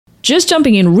Just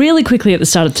jumping in really quickly at the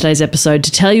start of today's episode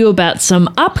to tell you about some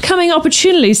upcoming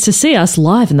opportunities to see us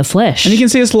live in the flesh. And you can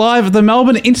see us live at the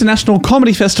Melbourne International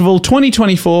Comedy Festival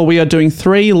 2024. We are doing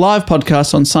 3 live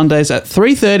podcasts on Sundays at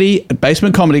 3:30 at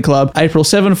Basement Comedy Club, April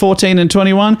 7, 14 and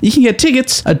 21. You can get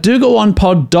tickets at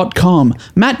dougaonepod.com.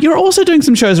 Matt, you're also doing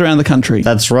some shows around the country.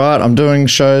 That's right. I'm doing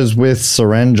shows with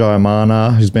Seren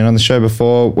Jayamana, who's been on the show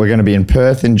before. We're going to be in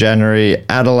Perth in January,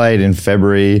 Adelaide in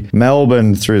February,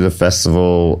 Melbourne through the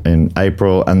festival in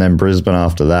April, and then Brisbane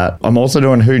after that. I'm also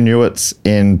doing Who Knew It's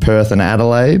in Perth and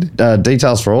Adelaide.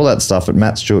 Details for all that stuff at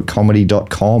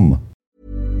mattstewartcomedy.com.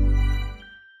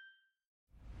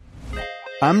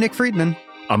 I'm Nick Friedman.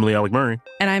 I'm Lee Alec Murray.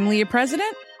 And I'm Leah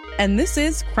President. And this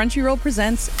is Crunchyroll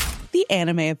Presents The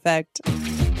Anime Effect.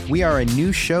 We are a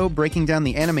new show breaking down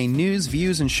the anime news,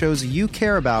 views, and shows you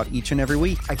care about each and every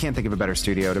week. I can't think of a better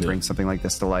studio to bring something like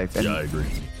this to life. And I agree.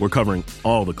 We're covering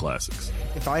all the classics.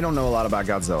 if I don't know a lot about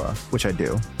Godzilla, which I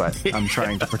do, but I'm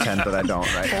trying to pretend that I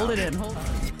don't right now. Hold it in.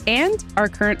 And our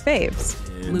current faves.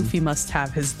 Luffy must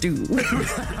have his due.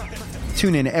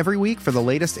 Tune in every week for the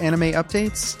latest anime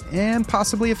updates and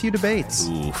possibly a few debates.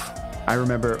 Oof. I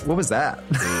remember, what was that?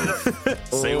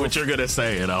 Say what you're going to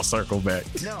say and I'll circle back.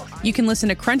 You can listen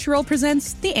to Crunchyroll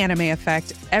Presents The Anime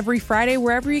Effect every Friday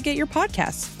wherever you get your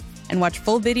podcasts. And watch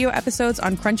full video episodes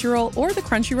on Crunchyroll or the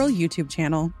Crunchyroll YouTube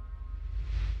channel.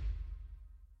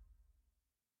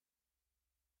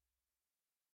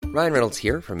 Ryan Reynolds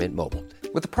here from Mint Mobile.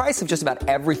 With the price of just about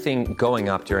everything going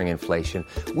up during inflation,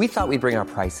 we thought we'd bring our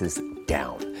prices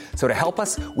down. So to help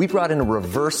us, we brought in a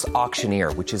reverse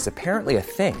auctioneer, which is apparently a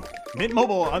thing. Mint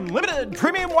Mobile Unlimited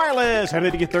Premium Wireless. How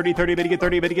to get 30, 30, bit to get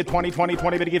 30, bit to get 20, 20,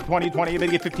 20, bit to get 20, 20, bit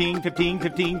to get 15, 15,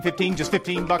 15, 15, just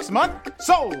 $15 a month?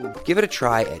 Sold! Give it a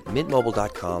try at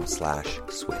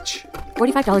mintmobile.com/switch.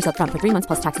 $45 up front for 3 months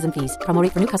plus taxes and fees. Promo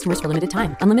rate for new customers for limited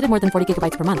time. Unlimited more than 40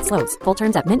 gigabytes per month. Slows full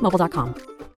terms at mintmobile.com.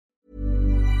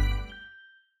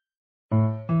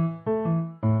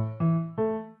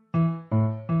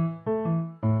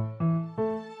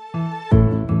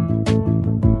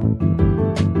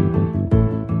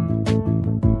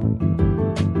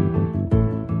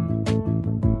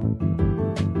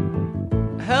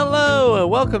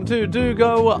 Welcome to Do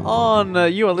Go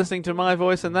On. You are listening to my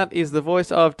voice, and that is the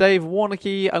voice of Dave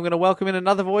Warnocky. I'm going to welcome in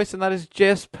another voice, and that is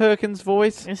Jess Perkins'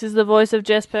 voice. This is the voice of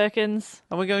Jess Perkins.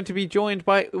 And we're going to be joined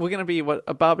by,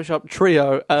 a barbershop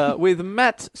trio with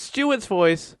Matt Stewart's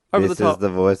voice over the top. This is the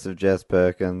voice of Jess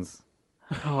Perkins.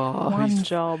 Oh, One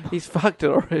job. He's fucked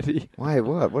it already. Wait,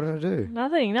 what? What did I do?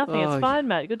 Nothing. Oh, It's fine,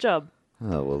 Matt. Good job.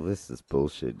 Oh, well, this is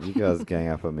bullshit. You guys gang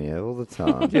up on me all the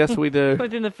time. Yes, we do.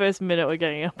 Within the first minute, we're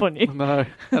getting up on you. No.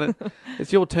 And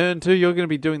it's your turn, too. You're going to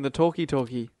be doing the talkie.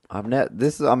 I've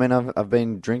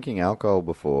been drinking alcohol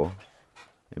before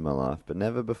in my life, but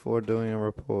never before doing a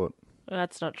report.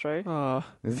 That's not true. Oh,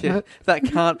 Isn't yeah, it? that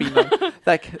can't be.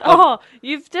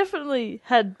 You've definitely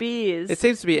had beers. It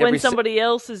seems to be when somebody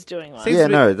else is doing one. Yeah,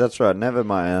 no, that's right. Never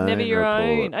my own. Never your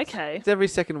report. own. Okay. It's every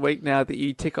second week now that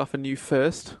you tick off a new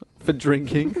first for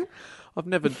drinking. I've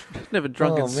never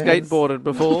drunk and skateboarded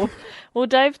before. Well,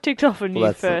 Dave ticked off a new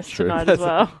that's not first true. tonight as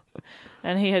well.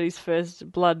 And he had his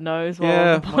first blood nose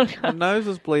while on the podcast. my nose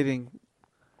was bleeding.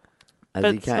 As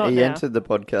But he it's not he now. entered the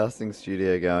podcasting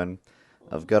studio going,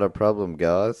 "I've got a problem,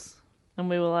 guys." And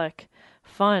we were like,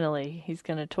 finally, he's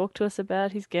going to talk to us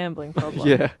about his gambling problem.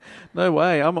 Yeah, no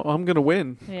way. I'm going to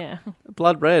win. Yeah.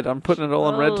 Blood red. I'm putting it all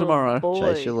on red tomorrow. Boy.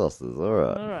 Chase your losses. All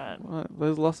right. All right. Right,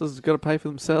 those losses got to pay for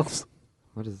themselves.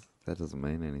 That doesn't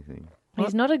mean anything.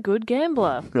 He's not a good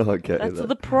gambler. Okay. That's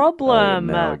the problem.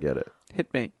 Now I get it.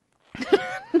 Hit me.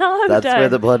 No, That's Dave. where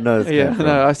the blood nose came Yeah, from.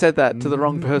 no, I said that to the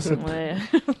wrong person. Yeah.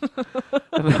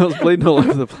 And I was bleeding all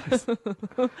over the place.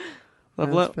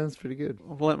 That sounds pretty good.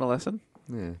 I've learnt my lesson.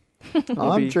 Yeah.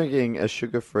 I'm drinking a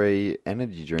sugar-free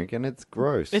energy drink, and it's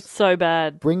gross. It's so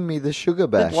bad. Bring me the sugar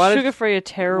back. Sugar-free are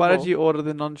terrible. Why did you order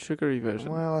the non-sugary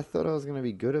version? Well, I thought I was going to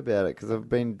be good about it, because I've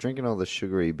been drinking all the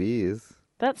sugary beers.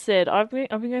 That said, I've been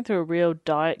going through a real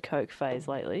Diet Coke phase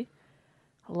lately.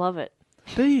 I love it.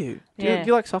 Do you? Do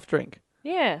you like soft drink?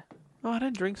 Yeah. Oh, I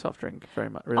don't drink soft drink very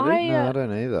much, really. No, I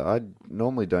don't either. I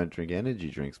normally don't drink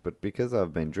energy drinks, but because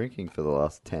I've been drinking for the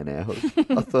last 10 hours,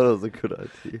 I thought it was a good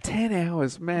idea. 10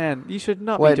 hours, man. You should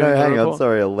not Wait, be doing no, hang a on.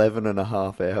 Sorry, 11 and a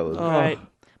half hours. Oh. Right.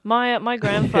 My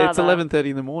grandfather. It's 11:30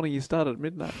 in the morning. You start at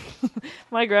midnight.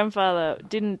 My grandfather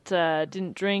didn't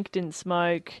drink, didn't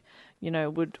smoke,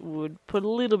 would put a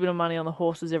little bit of money on the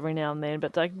horses every now and then,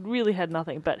 but like really had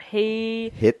nothing. But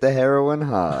he Hit the heroin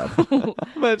hard.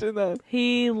 Imagine that.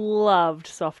 he loved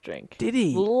soft drink. Did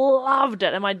he? Loved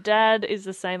it. And my dad is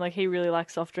the same. Like he really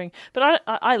likes soft drink, but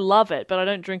I love it, but I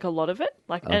don't drink a lot of it.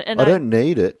 Like and I don't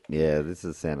need it. Yeah, this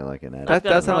is sounding like an addict.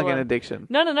 That sounds like an problem. addiction.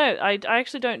 No. I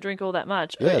actually don't drink all that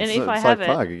much. Yeah, and it's, if I it's have like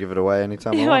it, fun. I could give it away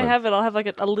anytime if I I want. have it, I'll have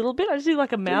like a little bit. I just do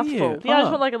like a mouthful. you? Yeah, I just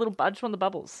Oh. want like a little. I just want the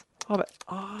bubbles.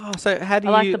 So how do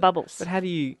I you... like the bubbles. But how do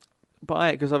you buy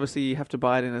it? Because obviously you have to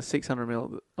buy it in a 600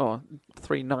 ml or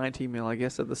 390 ml, I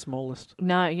guess, at the smallest.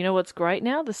 No, you know what's great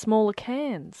now? The smaller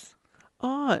cans.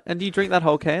 Oh, and do you drink that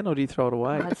whole can or do you throw it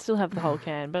away? I'd still have the whole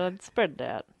can, but I'd spread it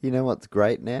out. You know what's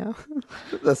great now?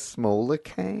 The smaller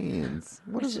cans.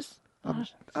 What It's is just. it?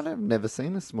 I've never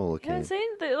seen a smaller You haven't can.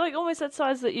 seen like almost that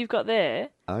size that you've got there,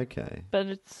 Okay. but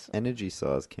it's Energy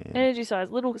size can. energy size,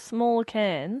 little smaller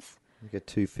cans. Like a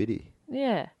 250.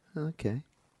 Yeah, Okay.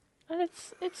 and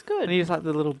it's good. And you just like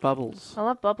the little bubbles. I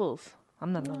love bubbles.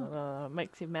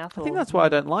 Makes your mouth. I think that's why I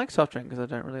don't like soft drink, because I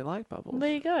don't really like bubbles.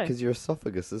 There you go. Because your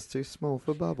esophagus is too small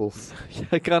for bubbles.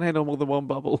 I can't handle more than one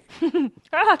bubble.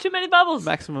 Too many bubbles.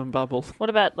 Maximum bubble. What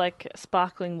about like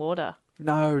sparkling water?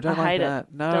 No, don't I like hate that.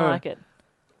 it. No. Don't like it.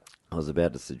 I was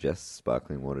about to suggest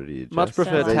sparkling water to you, Jess. Much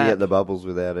prefer Don't So you like get tap. the bubbles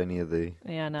without any of the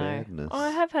Yeah, I know. badness. Oh, I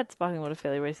have had sparkling water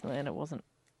fairly recently, and it wasn't.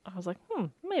 I was like,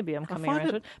 maybe I'm coming find around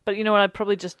to it- it. But you know what? I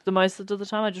probably just the most of the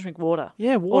time I just drink water.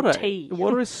 Yeah, water. Or tea.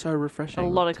 Water is so refreshing. A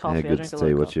lot of coffee. Yeah, I good drink a tea.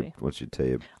 lot of What's coffee.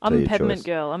 your tea? I'm tea a peppermint choice?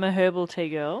 girl. I'm a herbal tea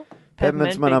girl.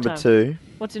 Peppermint's my big number time. 2.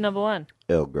 What's your number 1?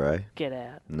 Earl Grey. Get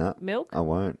out. No, Milk? I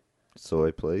won't.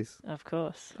 Soy, please. Of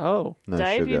course. Oh. No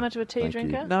Dave, sugar. you much of a tea Thank you.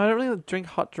 drinker? No, I don't really drink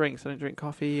hot drinks. I don't drink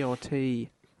coffee or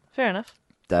tea. Fair enough.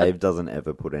 Dave doesn't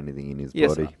ever put anything in his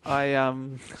Yes, body.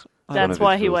 That's of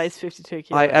why his he rules. weighs 52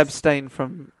 kilos. I abstain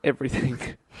from everything.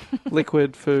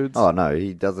 Liquid foods. Oh no,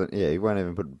 he doesn't. Yeah, he won't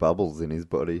even put bubbles in his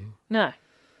body. No.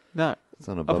 No. It's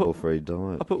on a I'll put- bubble-free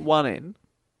diet. I put one in.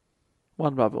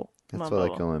 One bubble. That's One why they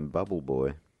bubble. call him Bubble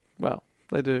Boy. Well,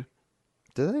 they do.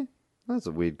 Do they? That's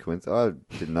a weird coincidence.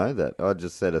 I didn't know that. I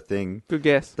just said a thing Good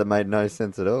guess. that made no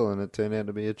sense at all, and it turned out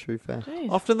to be a true fact. Jeez.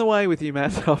 Often the way with you,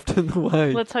 Matt. Often the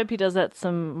way. Let's hope he does that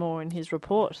some more in his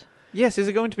report. Yes, is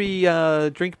it going to be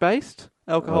drink-based?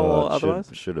 Alcohol Oh, or it otherwise?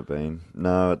 should have been.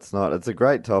 No, it's not. It's a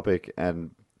great topic,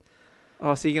 and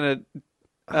Oh, so you're going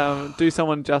to do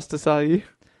someone justice, are you?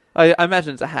 I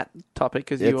imagine it's a hat topic,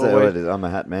 because you it always... is. I'm a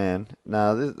hat man.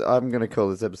 No, I'm going to call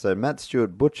this episode Matt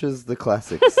Stewart Butchers the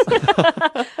Classics.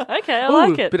 Okay, I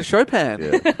like it. Bit of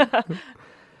Chopin. Yeah.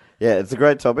 Yeah, it's a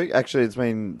great topic. Actually, it's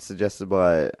been suggested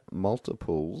by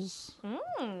multiples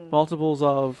Multiples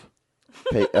of...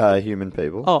 human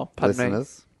people. Oh, pardon me.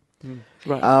 listeners.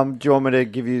 Right. Do you want me to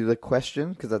give you the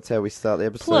question? Because that's how we start the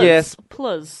episode. Plus. Yes.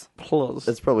 Plus. Plus.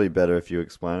 It's probably better if you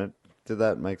explain it. Did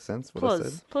that make sense, what I said?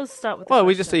 Plus. Plus start with the Well,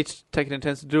 we just question. each take it in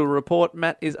turns to do a report.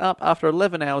 Matt is up after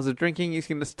 11 hours of drinking. He's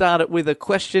going to start it with a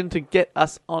question to get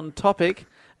us on topic.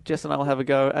 Jess and I will have a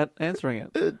go at answering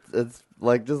it. It's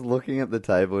like just looking at the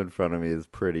table in front of me is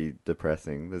pretty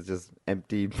depressing. There's just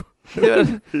empty...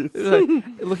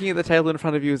 Looking at the table in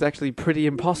front of you is actually pretty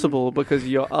impossible because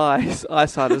your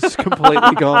eyesight is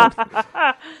completely gone.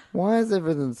 Why is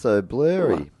everything so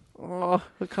blurry? Oh,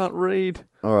 I can't read.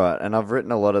 All right, and I've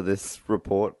written a lot of this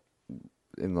report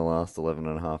in the last 11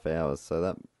 and a half hours. So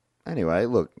that... Anyway,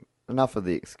 look, enough of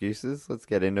the excuses. Let's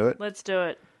get into it. Let's do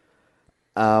it.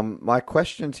 My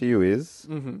question to you is,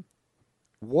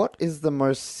 what is the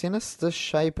most sinister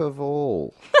shape of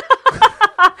all?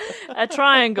 A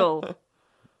triangle.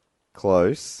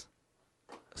 Close.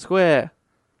 Square.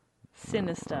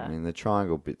 Sinister. I mean, the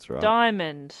triangle bit's right.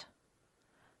 Diamond.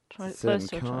 Certain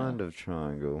kind of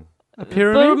triangle. A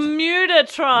pyramid? Bermuda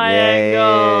Triangle.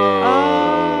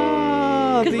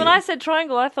 Ah, Because when I said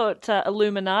triangle, I thought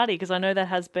Illuminati, because I know that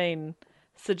has been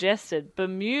suggested.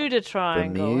 Bermuda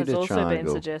Triangle Bermuda has also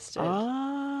Triangle. been suggested.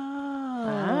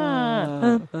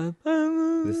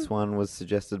 This one was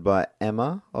suggested by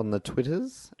Emma on the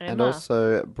Twitters and Emma.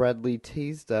 also Bradley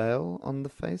Teasdale on the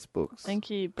Facebooks. Thank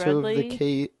you, Two of Bradley. the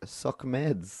key sock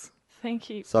meds. Thank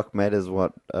you. Sock med is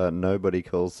what nobody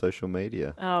calls social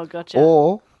media. Oh, gotcha.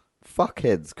 Or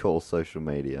fuckheads call social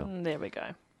media. There we go.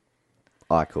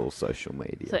 I call social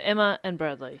media. So Emma and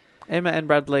Bradley. Emma and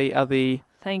Bradley are the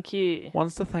Thank you.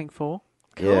 ones to thank for.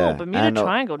 Cool. Yeah, Bermuda and,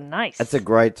 Triangle. Nice. It's a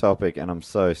great topic, and I'm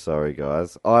so sorry,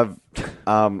 guys. I've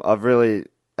really,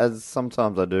 as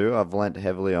sometimes I do, I've lent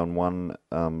heavily on one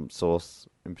source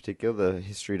in particular, the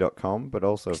history.com, but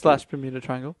also / Bermuda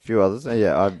Triangle. a few others.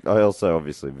 Yeah, I also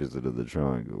obviously visited the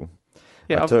Triangle.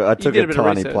 Yeah, I took you did a bit of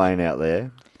tiny research. plane out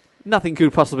there. Nothing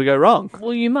could possibly go wrong.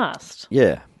 Well, you must.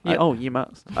 Yeah, Yeah, you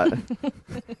must.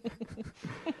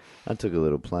 I took a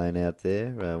little plane out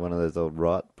there, one of those old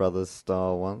Wright Brothers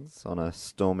style ones on a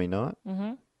stormy night.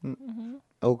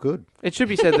 All good. It should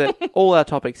be said that all our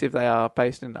topics, if they are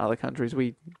based in other countries,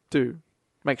 we do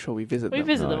make sure we visit them. We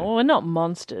visit them. Well, we're not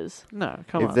monsters. No,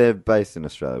 come on. If they're based in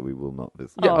Australia, we will not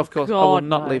visit. Yeah, Oh, of course. I God, will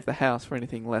not no. leave the house for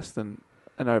anything less than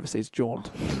an overseas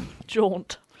jaunt.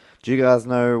 Jaunt. Do you guys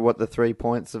know what the 3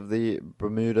 points of the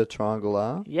Bermuda Triangle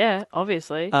are? Yeah,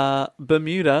 obviously.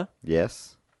 Bermuda,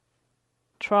 Yes.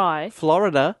 Try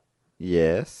Florida.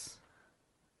 Yes.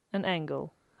 an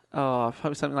angle. Oh,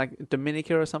 probably something like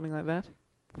Dominica or something like that.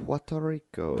 Puerto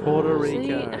Rico. Puerto See,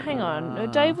 Rico. hang on. No,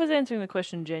 Dave was answering the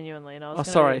question genuinely, and I was Oh,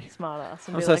 gonna sorry. be smart ass.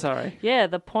 And I'm be so like, sorry. Yeah,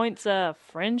 the points are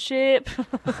friendship,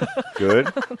 Good.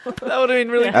 That would have been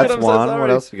really good. That's I'm one. so sorry. What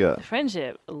else you got?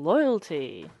 friendship,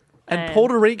 loyalty, And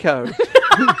Puerto Rico.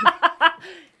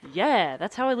 Yeah,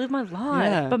 that's how I live my life,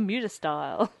 Yeah. Bermuda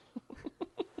style.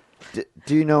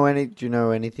 Do you know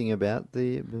anything about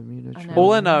the Bermuda Triangle?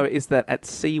 All I know is that at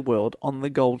SeaWorld on the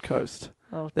Gold Coast,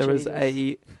 Oh, there is Jesus.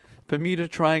 a Bermuda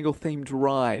Triangle themed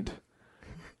ride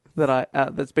that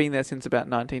that's been there since about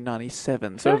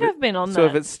 1997. feel like I've been on So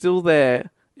if that. it's still there,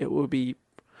 it will be.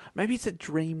 Maybe it's at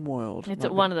Dream World. It's Might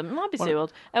at be. one of them. It might be One-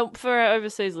 SeaWorld. For our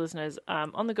overseas listeners,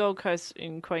 on the Gold Coast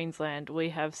in Queensland, we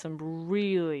have some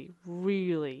really,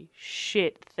 really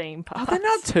shit theme Oh, parks. they're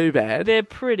not too bad. They're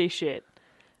pretty shit.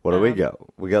 What do we got?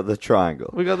 We got the triangle.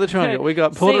 We got the Triangle. We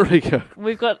got Puerto Rico.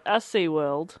 We've got a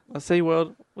SeaWorld. A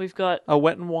SeaWorld. We've got A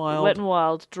Wet and Wild. Wet and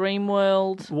Wild, Dream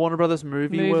World, Warner Brothers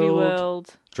Movie Movie World.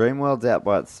 World. Dreamworld's out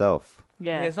by itself.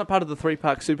 Yeah. Yeah, it's not part of the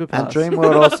 3-park super pass. And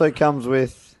Dreamworld also comes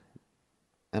with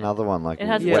another one. Like It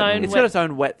has yeah, its own it's wet- got its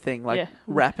own wet thing, like Yeah.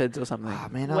 rapids or something. Oh,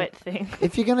 man, Wet thing.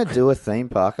 if you're going to do a theme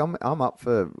park, I'm up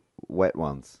for wet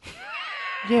ones.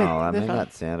 Yeah, Oh, I they're mean, fun.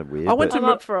 that sounded weird. I went but- I'm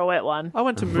up for a wet one. I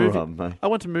went to Oh,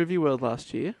 mate. Movie World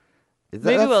last year. Is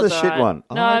Movie that's World's the shit alright. one.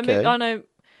 No, Oh, okay. oh no.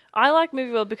 I like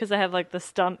Movie World because they have like the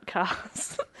stunt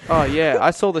cars. Oh yeah,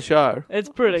 I saw the show. It's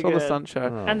pretty I saw good. the stunt show.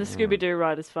 Oh, And the Scooby Doo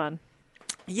ride is fun.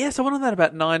 Yes, I went on that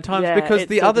about 9 times Yeah, because it's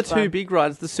the other super two fun. big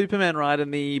rides, the Superman ride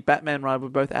and the Batman ride, were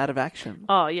both out of action.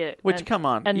 Oh yeah. Which, and, come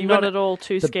on, and you not gotta- at all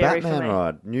too The scary Batman for me.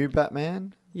 ride. New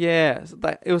Batman? Yeah, so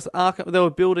it was Arkham. They were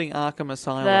building Arkham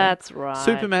Asylum. That's right.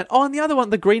 Superman. Oh, and the other one,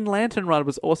 the Green Lantern ride,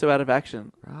 was also out of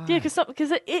action. Yeah,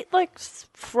 because it like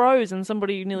froze and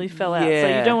somebody nearly fell out. So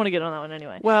Yeah. you don't want to get on that one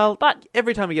anyway. Well, But-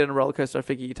 every time you get on a roller coaster, I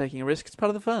figure you're taking a risk. It's part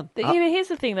of the fun. Yeah, but here's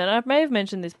the thing, then. I may have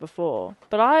mentioned this before,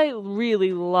 but I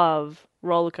really love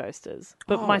roller coasters,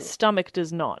 but my stomach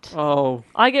does not. Oh,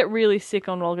 I get really sick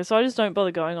on roller coasters, so I just don't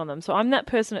bother going on them. So I'm that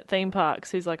person at theme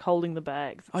parks who's like holding the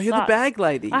bags. It oh, you're sucks. the bag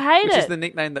lady. I hate which is it. the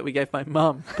nickname that we gave my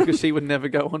mum because she would never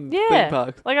go on theme Yeah,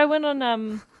 parks. like I went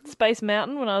on Space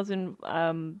Mountain when I was in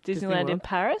Disneyland in World?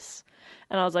 Paris,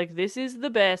 and I was like, "This is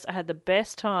the best." I had the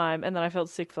best time, and then I felt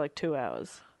sick for like 2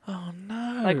 hours, Oh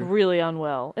no! like really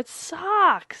unwell. It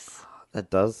sucks. That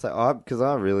does say, because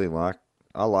I really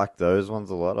like those ones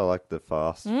a lot. I like the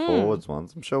fast forwards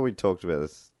ones. I'm sure we talked about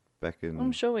this back in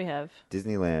I'm sure we have.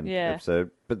 Disneyland Yeah.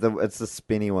 episode. But it's the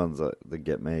spinny ones that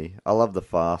get me. I love the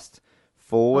fast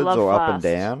forwards love or up and fast.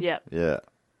 down. Yep. Yeah.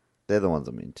 They're the ones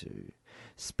I'm into.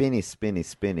 Spinny, spinny,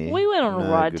 spinny. We went on a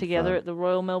No ride good together fun. at the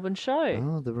Royal Melbourne Show.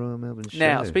 Oh, the Royal Melbourne Show.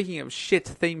 Now, speaking of shit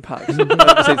theme parks,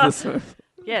 overseas listeners.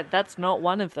 Yeah, that's not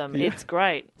one of them. Yeah. It's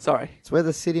great. Sorry, It's where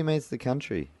the city meets the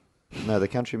country. No, the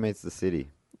country meets the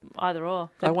city. Either or.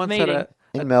 I The once meeting. had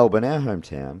In Melbourne, our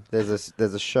hometown, there's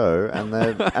a show, and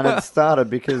it started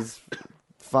because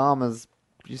farmers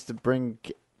used to bring.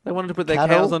 they wanted to put their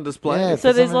Cattle? cows on display. Yeah. So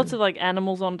for there's some lots of like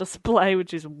animals on display,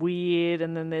 which is weird,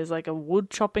 and then there's like a wood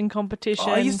chopping competition.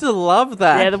 Oh, I used to love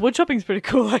that. Yeah, the wood chopping's pretty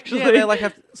cool actually. Yeah, they like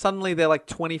suddenly they're like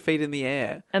 20 feet in the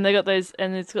air. and they got those,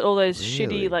 and it's got all those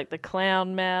Really? shitty like the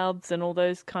clown mouths and all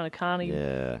those kind of carny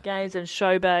Yeah. games and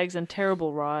show bags and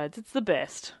terrible rides. It's the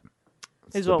best.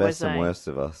 It's is the what we're best and saying. worst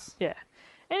of us. Yeah.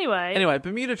 Anyway, Anyway,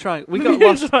 Bermuda Triangle. We got Bermuda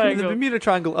lost in the Triangle. Bermuda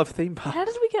Triangle of theme parks. how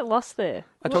did we get lost there?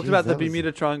 I talked Jeez, about the that was-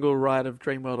 Bermuda Triangle ride of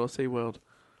Dreamworld or SeaWorld.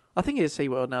 I think it is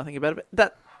SeaWorld now I think about it. But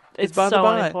that It's is by the so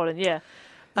by. unimportant. Yeah.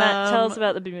 Matt, tell us Um,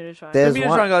 about the Bermuda Triangle. There's Bermuda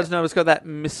one- Triangle, I just know, it's got that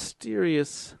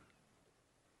mysterious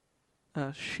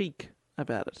chic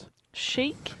about it.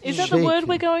 Chic? Is that the Chic. word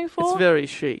we're going for? It's very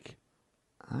chic.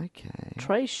 Okay.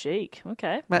 Trey chic.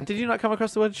 Okay. Matt, did you not come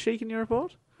across the word chic in your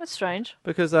report? That's strange.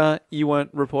 Because you weren't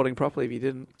reporting properly if you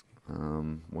didn't.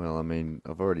 Well, I mean,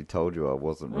 I've already told you I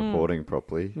wasn't reporting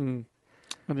properly, Mm.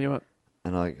 I knew it.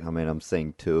 and I mean, I'm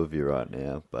seeing two of you right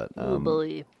now, but Oh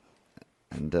boy.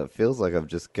 and it feels like I've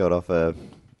just got off a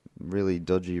really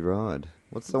dodgy ride.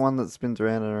 What's the one that spins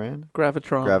around and around?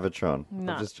 Gravitron. Gravitron.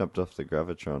 No. I've just jumped off the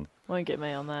Gravitron. Won't get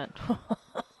me on that.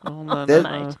 Oh, no, There's,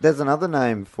 no. there's another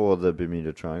name for the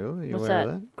Bermuda Triangle. Are you What's aware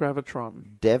that? of that? Gravitron.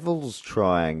 Devil's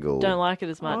Triangle. Don't like it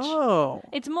as much. Oh.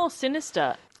 It's more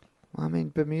sinister. I mean,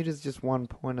 Bermuda's just one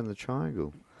point in the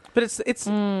triangle. But it's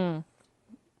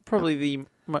probably the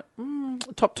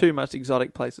top 2 most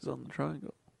exotic places on the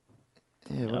triangle.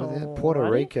 Yeah, what are they? Oh, Puerto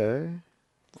righty. Rico.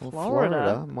 Or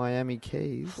Florida. Miami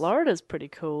Keys. Florida's pretty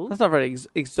cool. That's not very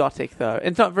exotic, though.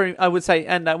 It's not very, I would say,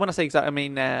 and when I say exotic, I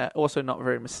mean also not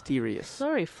very mysterious.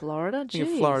 Sorry, Florida. I think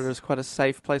Jeez. Florida is quite a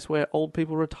safe place where old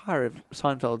people retire, if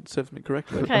Seinfeld serves me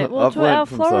correctly. Okay, well, I've to learned our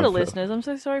from Florida Seinfeld. listeners, I'm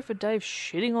so sorry for Dave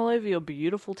shitting all over your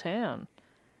beautiful town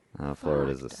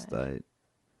Florida's a Dave. state.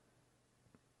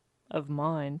 of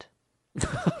mind.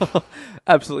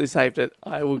 Absolutely saved it.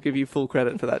 I will give you full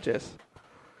credit for that, Jess.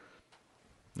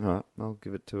 All right, I'll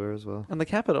give it to her as well. And the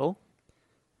capital,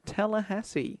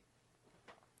 Tallahassee.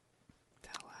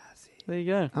 There you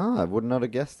go. Oh, I would not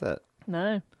have guessed that.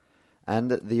 No.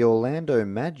 And the Orlando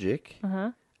Magic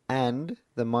Uh-huh. and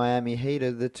the Miami Heat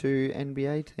are the 2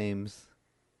 NBA teams.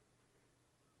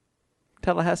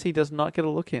 Tallahassee does not get a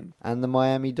look in. And the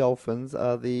Miami Dolphins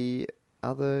are the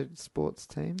other sports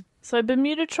team. So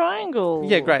Bermuda Triangle.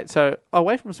 Yeah, great. So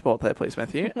away from sport there, please,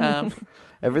 Matthew.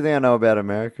 Everything I know about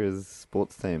America is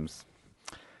sports teams.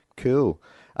 Cool.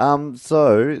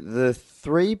 So the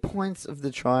 3 points of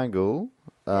the triangle,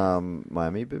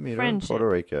 Miami, Bermuda, Friendship. and Puerto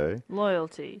Rico.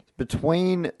 Loyalty.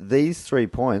 Between these 3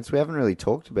 points, we haven't really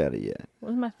talked about it yet. What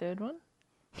was my third one?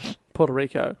 Puerto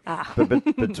Rico.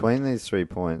 But between these 3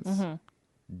 points, Mm-hmm.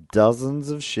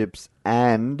 dozens of ships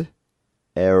and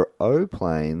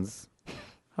aeroplanes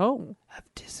Oh. have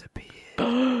disappeared.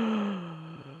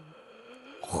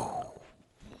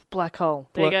 Black hole.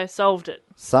 There you go. Solved it.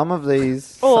 Some of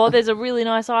these... Or there's a really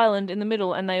nice island in the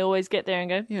middle, and they always get there and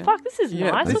go, Yeah. "Fuck, this is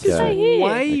Yeah, nice. this Let's is stay here."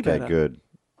 way Okay, better. good.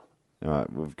 All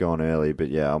right, we've gone early, but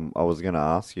yeah, I was going to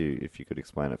ask you if you could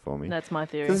explain it for me. That's my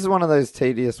theory. This is one of those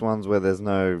tedious ones where there's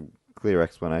no clear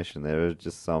explanation. There are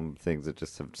just some things that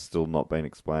just have still not been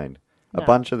explained. No. A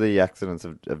bunch of the accidents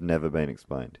have never been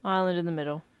explained. Island in the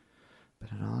middle.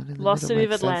 But an island in the Lost middle city of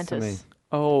makes sense to me. Atlantis.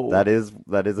 Oh.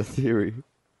 That is a theory.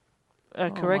 A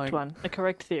correct my- one. A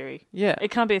correct theory. Yeah.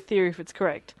 It can't be a theory if it's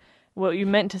correct. What you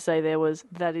meant to say there was,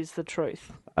 that is the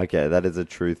truth. Okay, that is a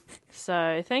truth.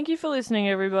 So, thank you for listening,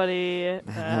 everybody.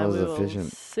 that was we will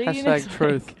efficient. See you Hashtag next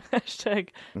truth. week. Hashtag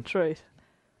truth.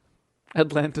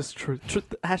 Atlantis truth.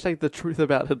 Hashtag the truth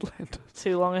about Atlantis.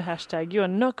 Too long a hashtag. You are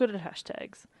not good at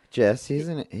hashtags. Jess,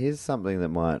 here's something that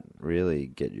might really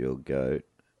get your goat,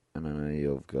 and I know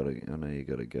you've got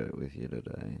a goat with you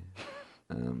today.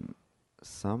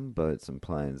 Some boats and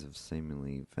planes have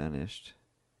seemingly vanished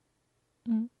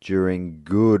during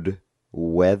good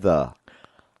weather.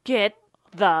 Get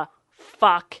the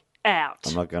fuck out.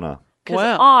 I'm not gonna. Because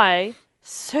Wow. I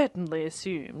certainly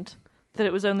assumed that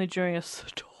it was only during a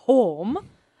storm,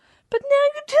 but now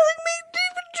you're telling me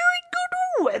even during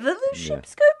good weather the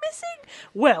ships go missing?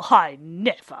 Well, I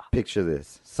never. Picture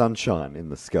this: sunshine in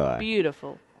the sky,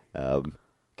 Beautiful. um,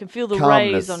 Can feel the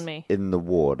calmness rays on me. in the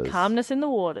waters. Calmness in the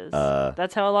waters.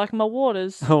 That's how I like my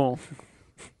waters. Oh.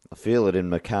 I feel it in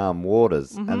my calm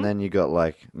waters, Mm-hmm. and then you got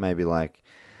maybe Lionel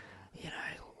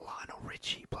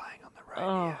Richie playing on the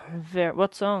radio. Oh,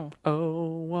 what song? Oh,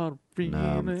 what a No,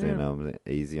 I'm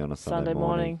easy on a Sunday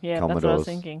morning. Yeah, that's what I was Commodores.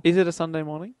 thinking. Is it a Sunday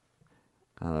morning?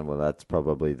 Well, that's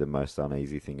probably the most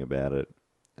uneasy thing about it.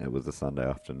 It was a Sunday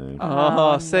afternoon.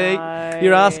 Oh, see? no.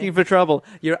 You're asking for trouble.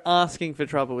 You're asking for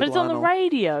trouble with But it's on the Lionel.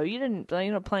 radio. You're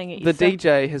not playing it The yourself.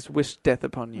 DJ has wished death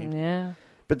upon you. Yeah.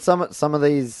 But some of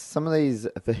these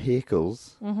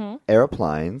vehicles,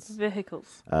 aeroplanes,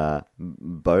 Vehicles.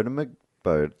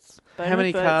 boats. How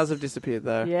many Boats. cars have disappeared,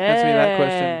 though? Answer me that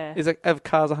question. Have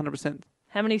cars 100%?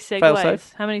 How many Fail segways?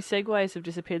 safe? How many segways have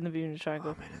disappeared in the Bermuda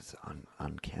Triangle? I mean, it's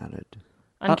uncounted.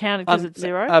 Uncounted because it's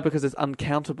zero? Because it's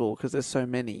uncountable, because there's so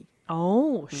many.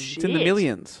 Oh, shit. It's in the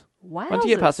millions. Wow. Once you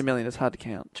get past a million, it's hard to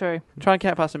count. True. Try and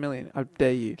count past a million. I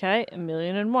dare you. Okay,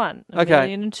 1,000,001. Okay.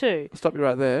 1,000,002. I'll stop you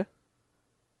right there.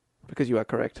 Because you are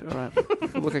correct. All right.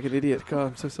 I look like an idiot. God,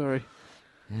 I'm so sorry.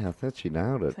 Yeah, I thought you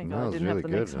nailed it. Thank That God I was didn't really have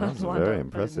the good. next That one was lined very up. I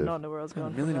impressive. did not know where I was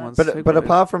going. A million with ones. that. But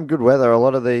apart from good weather, a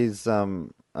lot of these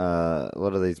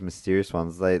mysterious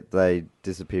ones they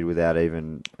disappeared without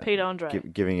even Peter Andre.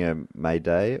 giving a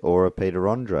Mayday or a Peter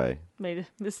Andre. Made a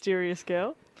mysterious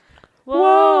girl. Whoa,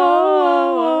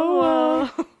 whoa, whoa,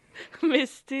 whoa.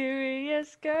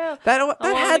 Mysterious girl. That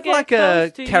wanna had get like a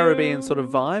close to Caribbean you. sort of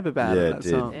vibe about Yeah, it. it That did.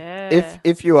 song. Yeah.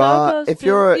 If you So are close if to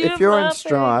you're you, if you're my in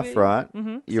strife, baby. right?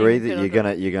 Mhm. You're Sing either Peter you're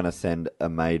Andre. gonna send a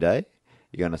Mayday,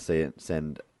 You're going to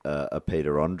send a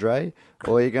Peter Andre,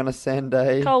 or you're going to send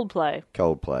a Coldplay.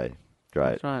 Coldplay.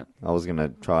 Great. That's right. I was going to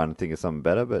try and think of something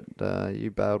better, but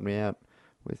you bailed me out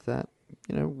with that,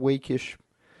 weakish.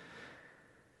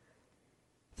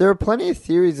 There are plenty of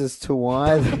theories as to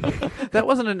why. That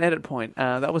wasn't an edit point.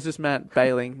 That was just Matt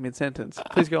bailing mid-sentence.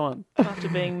 Please go on. After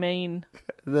being mean.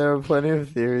 There are plenty of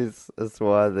theories as to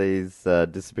why these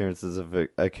disappearances have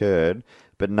occurred,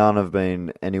 but none have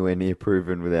been anywhere near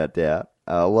proven without doubt.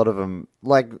 A lot of them,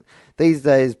 like these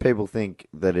days, people think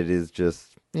that it is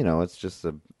just, it's just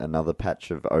another patch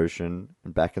of ocean.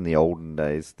 And back in the olden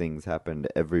days, things happened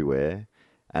everywhere,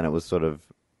 and it was sort of,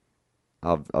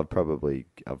 I've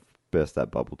burst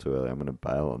that bubble too early. I'm going to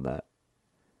bail on that.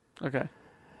 Okay.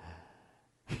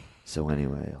 So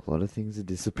anyway, a lot of things are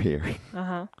disappearing.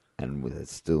 Uh-huh. And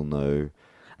there's still no...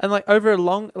 And over a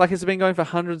long... has it been going for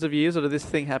hundreds of years, or did this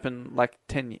thing happen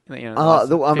 10 years?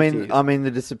 I mean,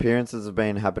 the disappearances have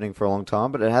been happening for a long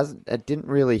time, but it didn't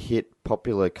really hit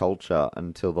popular culture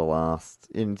until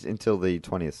until the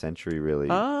 20th century, really.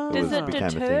 Does it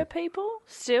deter people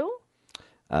still?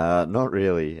 Not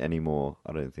really anymore,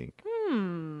 I don't think.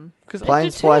 Because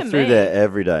planes fly through there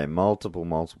every day. Multiple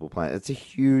planes. It's a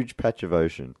huge patch of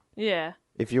ocean. Yeah.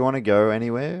 If you want to go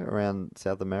anywhere around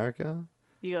South America,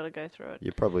 you got to go through it.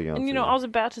 You're probably going. And I was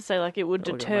about to say it would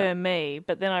deter me,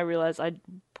 but then I realized I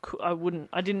wouldn't.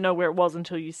 I didn't know where it was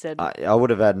until you said. I would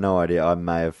have had no idea. I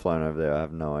may have flown over there. I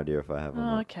have no idea if I have or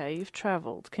not. Okay, you've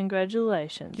travelled.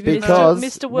 Congratulations, because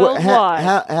Mr. Worldwide.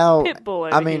 How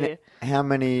Pitbull over here. How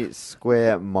many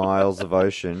square miles of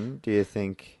ocean do you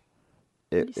think?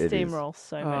 It steamroll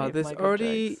so many. There's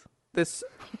already this.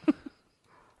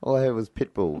 All I heard was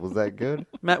Pitbull. Was that good?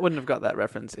 Matt wouldn't have got that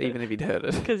reference even if he'd heard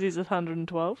it. Because he's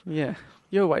 112. Yeah,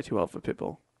 you're way too old for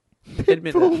Pitbull.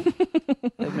 Admit it.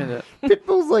 Admit it.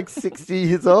 Pitbull's 60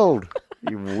 years old.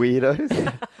 You weirdos.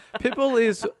 Pitbull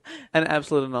is an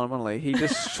absolute anomaly. He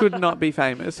just should not be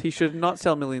famous. He should not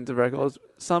sell millions of records.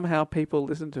 Somehow people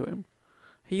listen to him.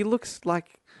 He looks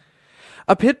like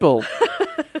a pitbull.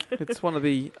 It's one of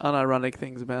the unironic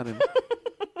things about him.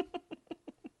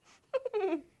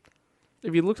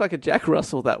 If you looked like a Jack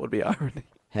Russell, that would be irony.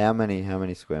 How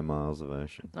many square miles of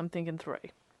ocean? I'm thinking 3.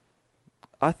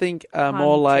 I think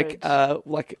more like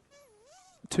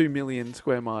 2 million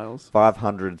square miles.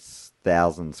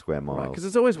 500,000 square miles. Because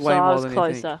it's always way more than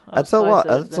closer. you think. That's a lot.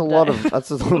 That's a lot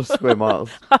of square miles.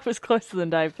 I was closer than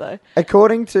Dave, though.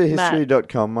 According to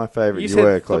history.com, my favourite, you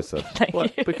were closer.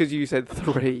 What? Because you said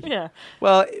 3. Yeah.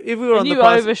 Well, if we were on the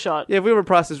Price, overshot. Yeah, if we were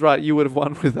Price is Right, you would have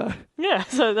won with that. Yeah,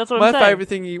 so that's what I'm saying. My favourite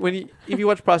thing, if you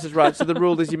watch Price is Right, so the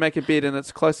rule is you make a bid and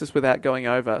it's closest without going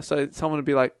over. So someone would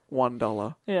be like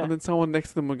 $1. Yeah. And then someone next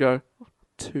to them would go,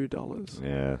 $2.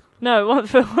 Yeah. No, one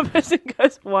person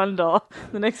goes $1.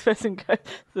 The next person goes,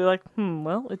 they're like,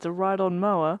 well, it's a ride-on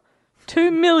mower.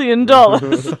 $2 million. Diane,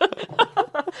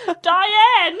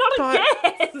 not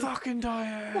again. Fucking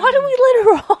Diane. Why do we let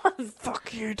her on?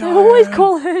 Fuck you, Diane. They always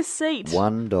call her seat.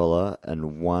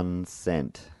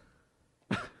 $1.01.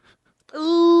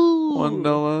 Ooh.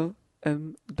 $1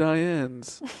 and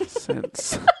Diane's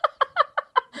cents.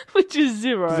 Which is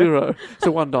 0. 0.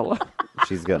 So $1.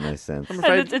 She's got no sense.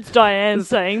 And it's Diane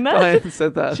saying that. Diane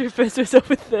said that. She refers to herself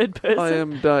in third person. I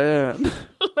am Diane.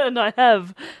 And I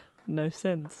have no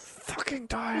sense. Fucking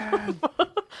Diane.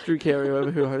 Drew Carey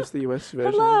over who hosts the US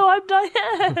version. Hello, I'm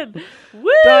Diane. Woo!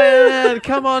 Diane,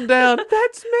 come on down.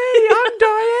 That's me. I'm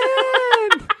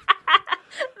Diane.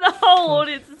 The whole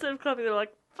audience, instead of clapping, they're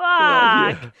like, fuck.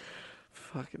 Yeah.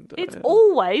 Fucking Diane. It's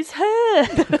always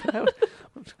her.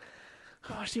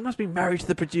 Oh, she must be married to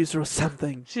the producer or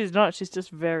something. She's not. She's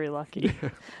just very lucky.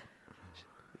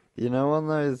 You know, on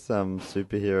those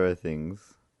superhero things,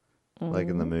 like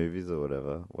in the movies or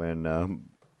whatever, when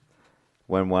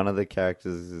one of the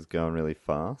characters is going really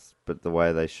fast, but the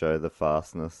way they show the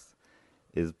fastness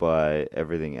is by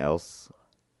everything else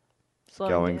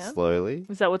going slowly.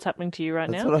 Is that what's happening to you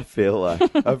That's now? That's what I feel like.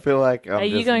 I feel like I'm Are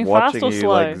just you going watching fast or you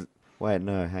slow? Wait,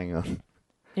 no, hang on.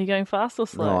 Are you going fast or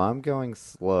slow? No, I'm going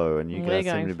slow, and you We're guys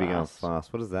seem going to be going fast.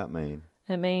 fast. What does that mean?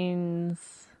 It means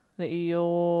that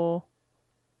you're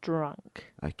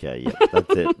drunk. Okay, yeah,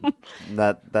 that's it.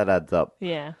 That adds up.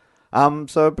 Yeah.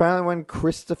 So apparently when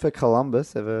Christopher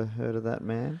Columbus, ever heard of that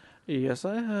man? Yes,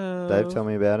 I have. Dave, tell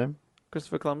me about him.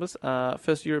 Christopher Columbus,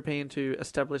 first European to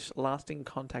establish lasting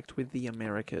contact with the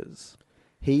Americas.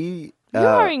 You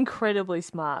are incredibly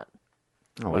smart.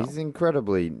 He's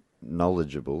incredibly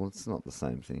knowledgeable. It's not the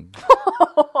same thing.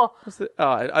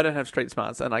 I don't have street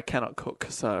smarts and I cannot cook,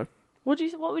 so... What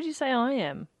would you say I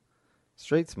am?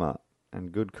 Street smart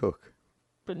and good cook.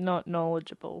 But not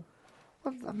knowledgeable.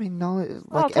 Well, I mean, no.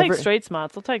 I'll take street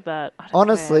smarts. I'll take that. I don't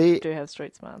Honestly, do have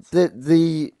street smarts.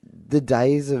 The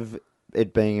days of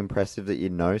it being impressive that you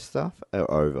know stuff are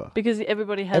over. Because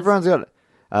everybody has... Everyone's got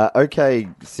it. Okay,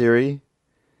 Siri,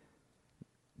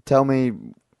 tell me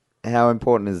how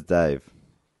important is Dave?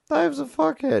 Dave's a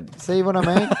fuckhead. See what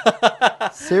I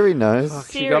mean? Siri knows.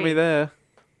 Fuck, she got me there.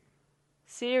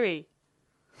 Siri.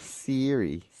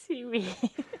 Siri. Siri.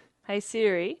 Hey,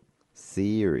 Siri.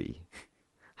 Siri.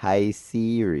 Hey,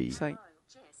 Siri. Say,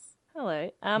 Hello.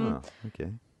 Okay.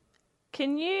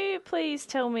 Can you please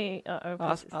tell me...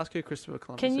 ask who Christopher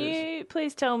Columbus Can is. you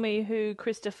please tell me who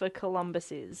Christopher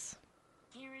Columbus is?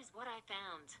 Here is what I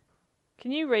found.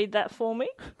 Can you read that for me?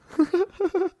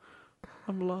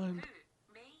 I'm blind.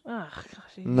 Oh,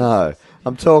 gosh. No,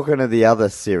 I'm talking to the other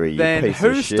Siri, you Then piece who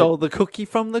of shit. stole the cookie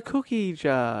from the cookie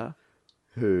jar?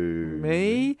 Who?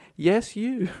 Me? Yes,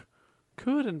 you.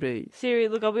 Couldn't be. Siri,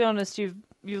 look, I'll be honest, you've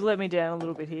let me down a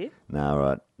little bit here. Nah,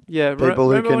 right. Yeah, People who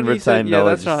remember can when you retain said,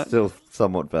 knowledge that's right. is still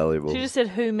somewhat valuable. She just said,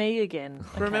 who, me again.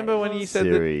 Okay, Remember when you said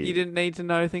Siri. that you didn't need to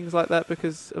know things like that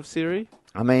because of Siri?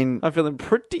 I mean, I'm feeling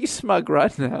pretty smug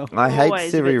right now. I hate Always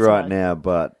a Siri bit right smug. now,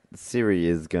 but Siri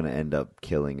is going to end up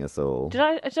killing us all. Did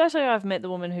I tell you I've met the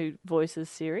woman who voices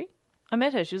Siri? I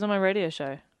met her. She was on my radio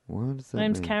show. What does that Her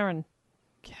name's mean? Karen.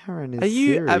 Karen is Are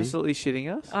you Siri. absolutely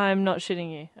shitting us? I'm not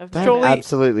shitting you. Don't Surely-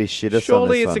 absolutely shit us on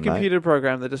Surely this it's a one, mate. computer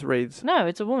program that just reads. No,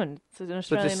 it's a woman. It's an That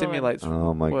Australian just woman. simulates.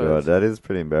 Oh my words. god, that is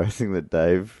pretty embarrassing that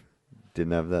Dave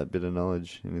didn't have that bit of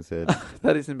knowledge in his head.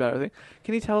 That is embarrassing.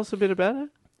 Can you tell us a bit about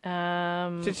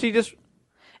her? Did she just?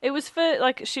 It was for,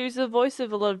 like, she was the voice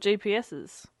of a lot of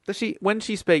GPSs. Does she? When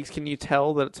she speaks, can you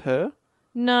tell that it's her?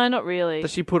 No, not really.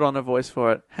 Does she put on a voice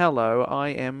for it? Hello, I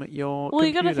am your. Well,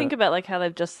 you got to computer." think about, like, how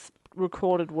they've just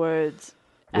recorded words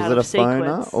Was out it a of sequence.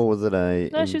 phoner or was it a...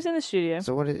 No, she was in the studio.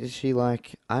 So what is she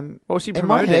like? What was she in my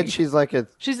promoting? head, she's like a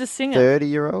She's a singer.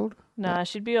 30-year-old? Nah,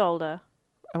 she'd be older.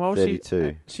 And what was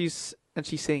 32. she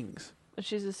sings. But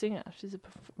she's a singer. She's a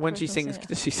When she professional sings, singer.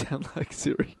 does she sound like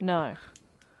Siri? No.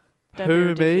 Don't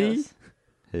Who, be me? ridiculous.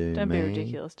 Who, Don't be me?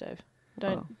 ridiculous, Dave.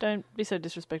 Don't be so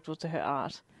disrespectful to her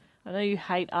art. I know you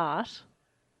hate art.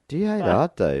 Do you hate But-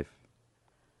 art, Dave?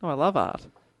 Oh, I love art.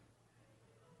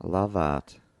 I love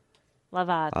art. Love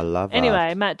art. I love Anyway,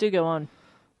 art. Matt, do go on.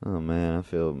 Oh man,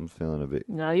 I'm feeling a bit...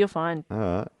 No, you're fine. All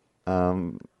right.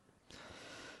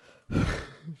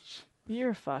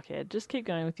 You're a fuckhead. Just keep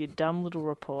going with your dumb little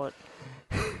report.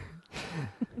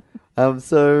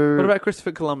 So... What about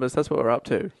Christopher Columbus? That's what we're up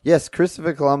to. Yes,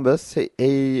 Christopher Columbus,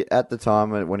 he at the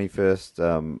time when he first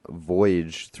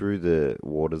voyaged through the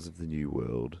waters of the New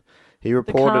World, he The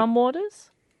reported... calm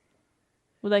waters?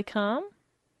 Were they calm?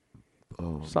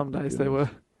 Oh, Some my days they goodness.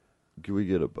 were. Can we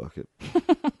get a bucket?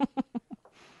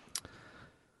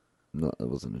 No, that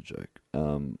wasn't a joke.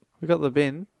 We got the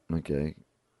bin. Okay.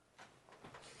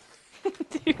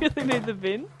 Do you really need the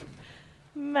bin?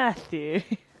 Matthew.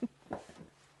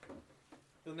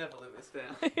 You'll never live this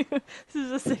down. This is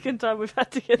the second time we've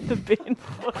had to get the bin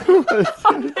on this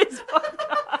podcast.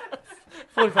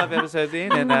 45 episodes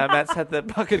in, and Matt's had the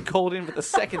bucket called in for the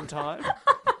second time.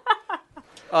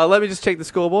 Let me just check the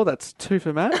scoreboard. That's 2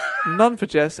 for Matt, none for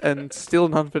Jess, and still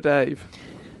none for Dave.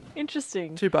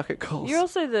 Interesting. 2 bucket calls. You're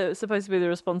also supposed to be the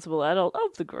responsible adult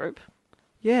of the group.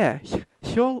 Yeah,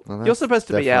 you're Well, you're supposed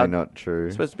to be our not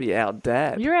true. supposed to be our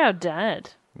dad. You're our dad.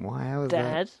 Why? How is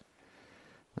Dad.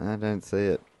 that? I don't see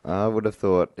it. I would have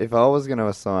thought if I was going to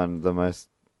assign the most...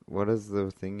 What is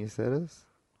the thing you said is?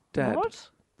 Dad. What?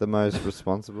 The most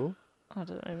responsible? I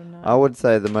don't even know. I would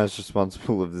say the most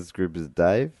responsible of this group is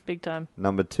Dave. Big time.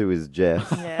 Number 2 is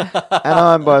Jeff. Yeah. And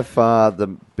I'm by far the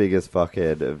biggest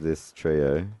fuckhead of this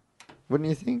trio. Wouldn't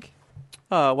you think?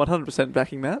 100%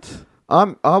 backing that.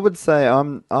 I would say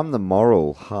I'm the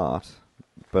moral heart,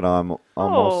 but I'm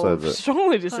also the...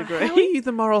 strongly disagree. How are you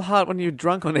the moral heart when you're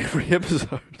drunk on every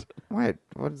episode? Wait,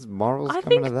 what is morals I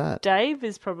coming think to that? Dave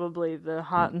is probably the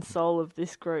heart and soul of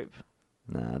this group.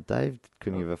 Nah, Dave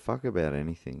couldn't give a fuck about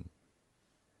anything.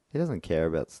 He doesn't care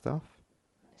about stuff.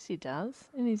 Yes, he does.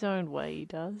 In his own way, he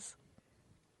does.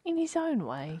 In his own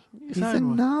way. He's a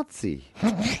Nazi.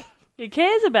 He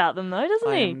cares about them, though, doesn't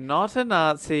I he? am not a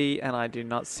Nazi, and I do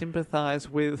not sympathise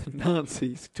with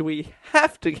Nazis. Do we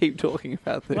have to keep talking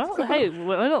about this? Well, hey,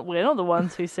 we're not the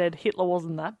ones who said Hitler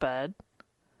wasn't that bad.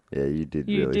 Yeah, you did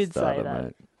You really did start say it, that.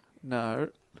 mate. No.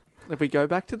 If we go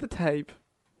back to the tape,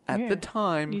 at Yeah. the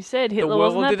time, You said Hitler the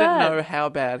world wasn't that didn't bad. know how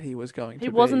bad he was going to He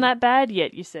be. wasn't that bad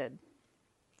yet, you said.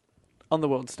 On the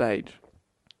world stage.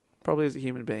 Probably as a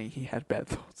human being, he had bad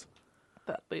thoughts.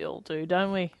 But we all do,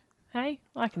 don't we? Hey,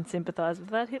 I can sympathise with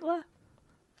that, Hitler.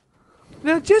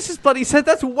 Now, Jess has bloody said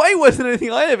that's way worse than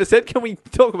anything I ever said. Can we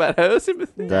talk about her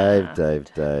sympathy?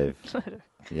 Dave.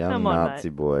 Young Come on, Nazi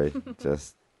mate. boy.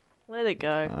 Just Let it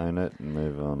go. own it and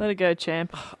move on. Let it go,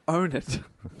 champ. Own it.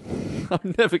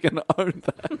 I'm never going to own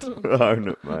that. Own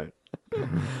it, mate.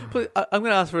 But I'm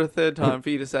going to ask for a third time for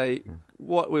you to say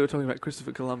what we were talking about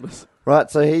Christopher Columbus.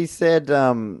 Right, so he said,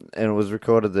 and it was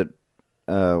recorded that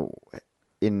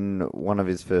in one of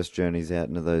his first journeys out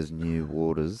into those new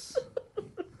waters.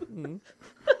 I just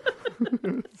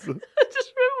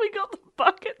remember we got the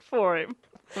bucket for him.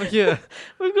 Oh, yeah.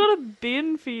 We've got a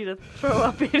bin for you to throw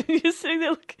up in, and you're sitting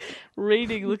there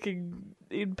reading, looking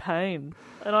in pain.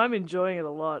 And I'm enjoying it a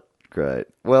lot. Great.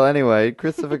 Well, anyway,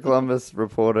 Christopher Columbus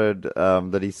reported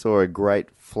that he saw a great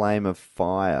flame of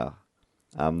fire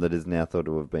that is now thought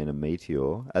to have been a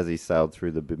meteor as he sailed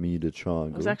through the Bermuda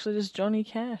Triangle. It was actually just Johnny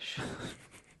Cash.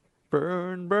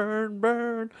 Burn, burn,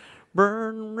 burn,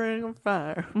 burn, ring of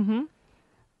fire.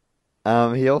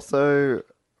 Mm-hmm. He also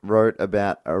wrote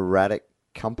about erratic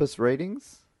compass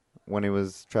readings when he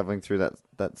was traveling through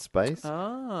that space.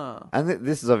 Ah. And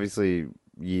this is obviously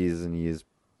years and years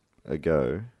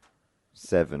ago.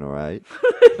 7 or 8.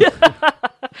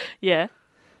 Yeah.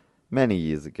 Many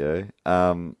years ago.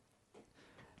 And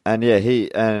yeah,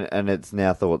 and it's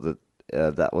now thought that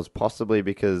that was possibly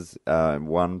because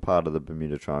one part of the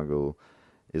Bermuda Triangle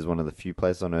is one of the few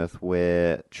places on Earth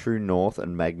where true north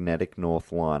and magnetic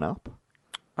north line up.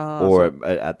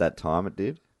 At that time it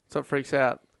did. So it freaks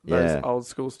out those Yeah. old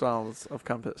school styles of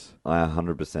compass. I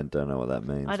 100% don't know what that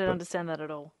means. I don't but, understand that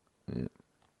at all. Yeah,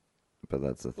 but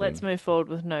that's the thing. Let's move forward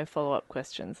with no follow-up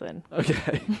questions then.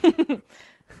 Okay.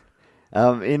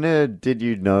 In a Did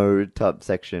You Know type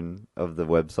section of the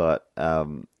website,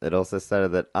 it also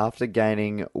stated that after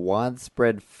gaining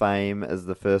widespread fame as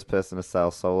the first person to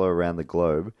sail solo around the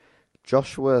globe,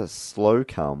 Joshua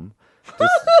Slocum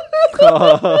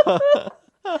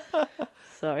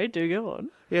Sorry, do go on.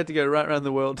 He had to go right around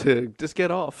the world to just get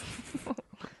off.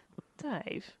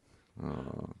 Dave.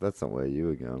 Oh, that's not where you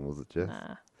were going, was it, Jess?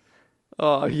 Nah.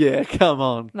 Oh, yeah, come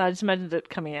on. No, I just imagined it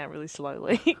coming out really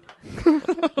slowly.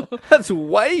 That's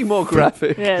way more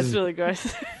graphic. Yeah, it's really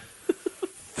gross.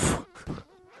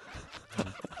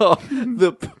 Oh,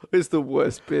 it's the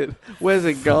worst bit. Where's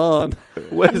it gone?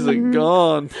 Where's it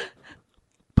gone?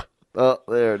 Oh,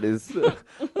 there it is.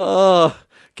 Oh,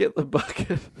 get the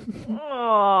bucket.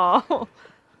 Oh.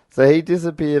 So he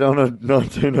disappeared on a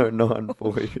 1909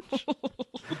 voyage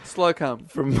Slow come.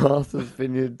 from Martha's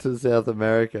Vineyard to South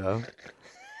America.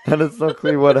 And it's not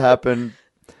clear what happened.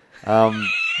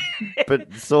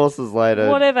 But sources later...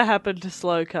 Whatever happened to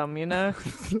Slocum, you know?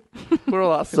 We're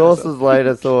all asking Sources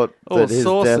later thought Oh, that his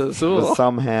sources, death oh. was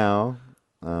somehow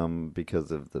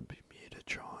because of the Bermuda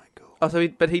Triangle. Oh, so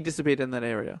but he disappeared in that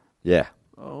area. Yeah.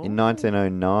 Oh. In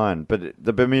 1909. But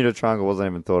the Bermuda Triangle wasn't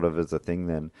even thought of as a thing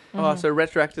then. Oh, so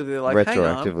retroactively, they're like, hang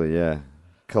on. Retroactively, yeah.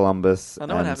 Columbus I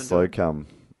know what and happened to him. Slocum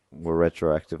were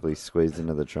retroactively squeezed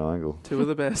into the triangle. Two of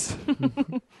the best.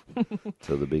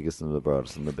 So the biggest and the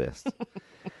brightest and the best.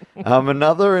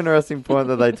 Another interesting point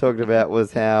that they talked about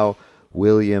was how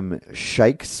William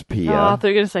Shakespeare... Oh, I thought you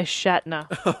were going to say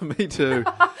Shatner. Me too.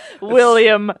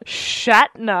 William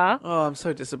Shatner. Oh, I'm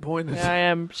so disappointed. Yeah, I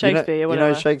am. Shakespeare, you whatever.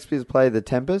 know Shakespeare's play The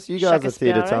Tempest? You guys are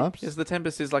Shakespeare, theatre eh? types. Yes, the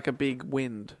Tempest is like a big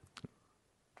wind.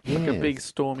 Like a Yes. big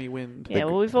stormy wind. Yeah,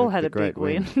 well, we've all had the a great big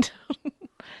wind.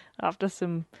 After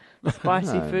some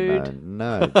spicy No, food.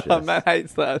 No, Jess. Matt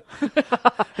hates that.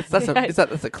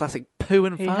 That's a classic poo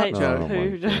and He fart hates joke. Oh,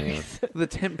 poo my jokes. The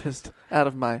Tempest out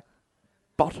of my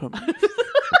bottom.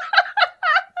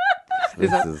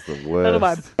 This is the Out of my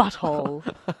worst.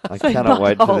 butthole. I Say cannot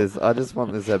wait for butthole. this. I just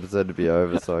want this episode to be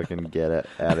over so I can get it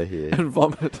out of here. And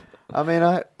vomit. I mean,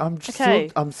 Okay.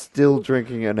 I'm still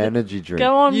drinking an energy drink.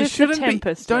 Go on You with the shouldn't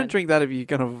Tempest. be. Don't then. drink that if you're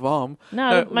going to vom.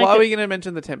 No, make why are it- we going to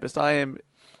mention the Tempest? I am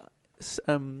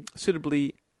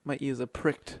suitably. My ears are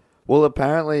pricked. Well,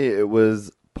 apparently it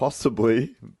was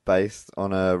possibly based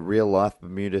on a real life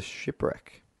Bermuda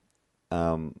shipwreck,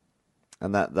 and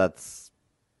that's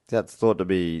thought to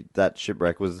be that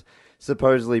shipwreck was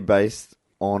supposedly based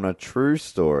on a true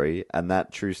story, and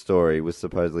that true story was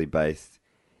supposedly based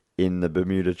in the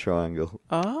Bermuda Triangle.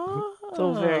 Ah. It's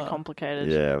all very complicated.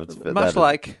 Yeah, Much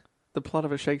like the plot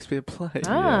of a Shakespeare play.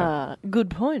 Ah, good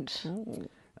point.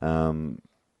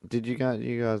 Did you guys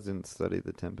didn't study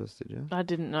The Tempest, did you? I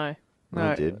didn't know. No,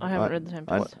 I did. I haven't read The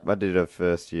Tempest. I did a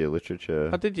first year literature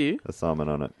Oh, did you? assignment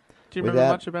on it. Do you remember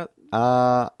much about...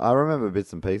 I remember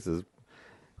bits and pieces,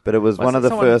 but it was Well, one of the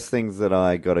someone- first things that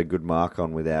I got a good mark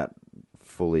on without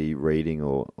fully reading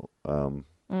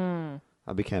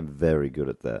I became very good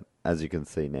at that, as you can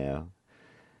see now.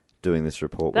 doing this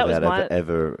report That was without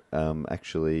ever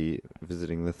actually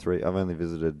visiting the 3. I've only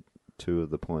visited 2 of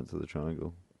the points of the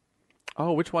triangle.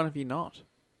 Oh, which one have you not?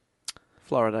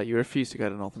 Florida. You refuse to go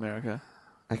to North America.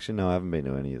 Actually, no, I haven't been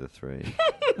to any of the 3.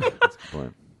 That's a good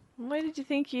point. Where did you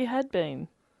think you had been?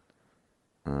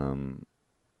 I've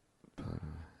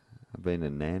been to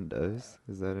Nando's.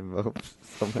 Is that involved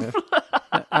somehow?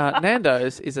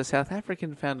 Nando's is a South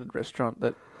African-founded restaurant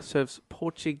that serves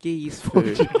Portuguese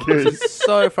food, which is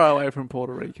so far away from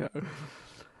Puerto Rico.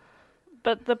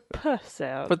 But the P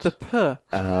sound. But the P.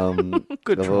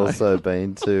 Good I've try. also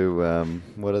been to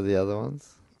what are the other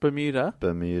ones? Bermuda.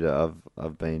 Bermuda.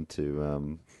 I've been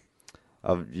to.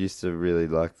 I've used to really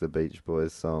like the Beach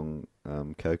Boys song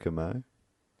Kokomo.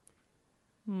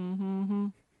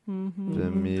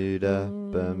 Bermuda,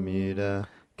 Bermuda,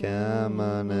 come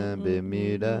on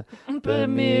Bermuda,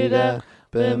 Bermuda,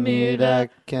 Bermuda,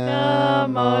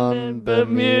 come on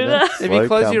Bermuda. If you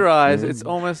close your eyes, it's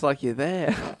almost like you're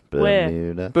there.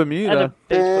 Bermuda. At Bermuda. a Beach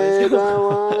Babe, Boys. I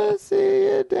wanna see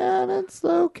you down at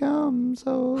Slocum,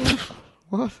 so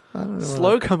what? I don't know.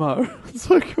 Slow-como.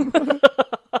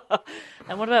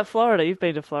 And what about Florida? You've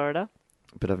been to Florida.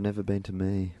 But I've never been to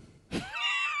me.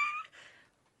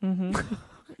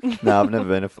 No, I've never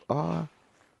been to. I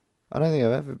don't think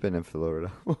I've ever been in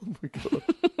Florida. Oh my god,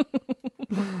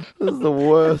 this is the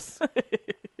worst.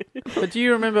 But do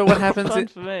you remember what happens Fun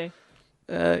for me.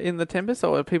 in the Tempest,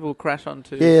 or where people crash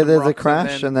onto? Yeah, some there's a rocks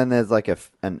crash, and then there's like a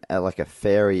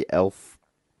fairy elf,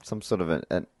 some sort of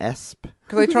an esp.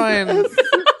 because they try and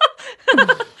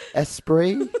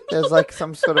Esprit. There's like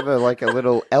some sort of a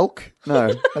little elk.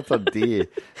 No, that's a deer.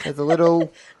 There's a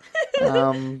little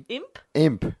Imp?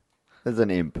 imp. There's an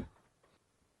imp.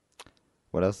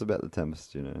 What else about the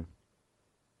Tempest, do you know?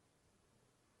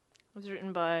 It was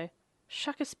written by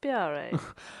Shakespeare.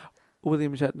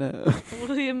 William Shatner.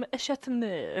 William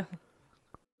Shatner.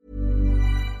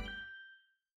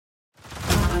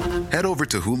 Head over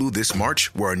to Hulu this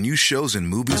March, where our new shows and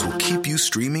movies will keep you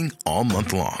streaming all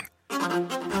month long.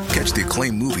 Catch the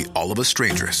acclaimed movie All of Us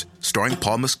Strangers, starring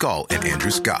Paul Mescal and Andrew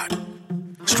Scott.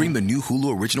 Stream the new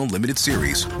Hulu original limited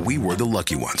series We Were the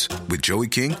Lucky Ones with Joey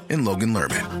King and Logan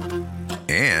Lerman.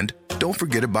 And don't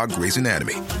forget about Grey's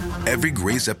Anatomy. Every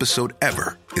Grey's episode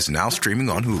ever is now streaming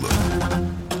on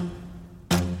Hulu.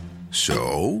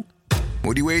 So,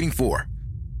 what are you waiting for?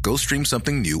 Go stream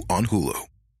something new on Hulu.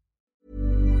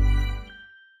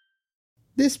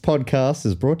 This podcast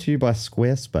is brought to you by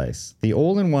Squarespace, the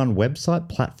all-in-one website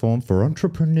platform for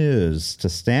entrepreneurs to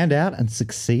stand out and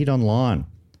succeed online.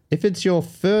 If it's your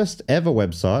first ever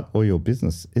website or your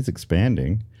business is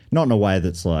expanding, not in a way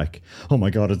that's like, oh my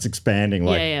God, it's expanding,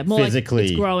 like more physically.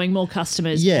 like it's growing, more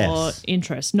customers, Yes. more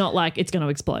interest, not like it's going to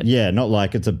explode. Yeah, not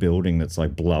like it's a building that's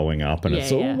like blowing up and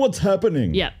it's, yeah. oh, what's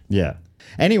happening? Yeah. Yeah.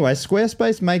 Anyway,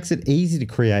 Squarespace makes it easy to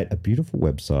create a beautiful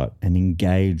website and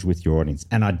engage with your audience.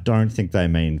 And I don't think they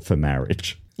mean for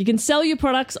marriage. You can sell your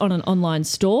products on an online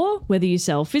store, whether you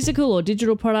sell physical or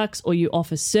digital products, or you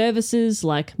offer services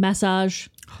like massage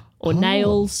or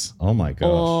nails Oh my gosh.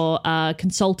 or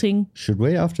consulting. Should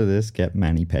we, after this, get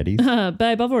mani-pedis?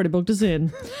 Babe, I've already booked us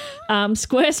in.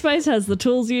 Squarespace has the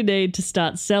tools you need to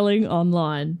start selling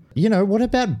online. You know, what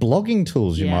about blogging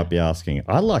tools, you Yeah. might be asking?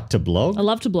 I like to blog. I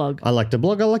love to blog. I like to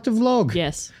blog. I like to vlog.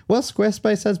 Yes. Well,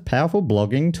 Squarespace has powerful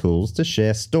blogging tools to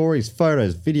share stories,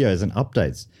 photos, videos, and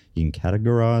updates. You can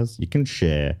categorize, you can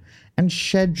share, and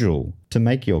schedule to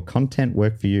make your content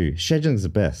work for you. Scheduling's the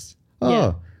best. Oh,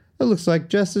 Yeah. it looks like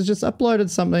Jess has just uploaded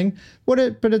something. But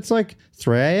it's like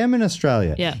 3 a.m. in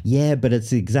Australia. Yeah. Yeah, but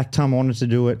it's the exact time I wanted to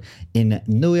do it in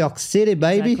New York City,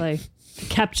 baby. Exactly.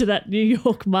 Capture that New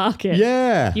York market.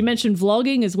 Yeah. You mentioned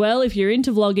vlogging as well. If you're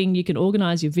into vlogging, you can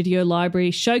organize your video library,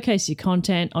 showcase your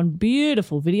content on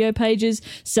beautiful video pages,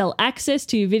 sell access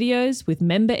to your videos with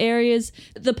member areas.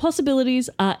 The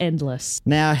possibilities are endless.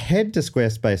 Now head to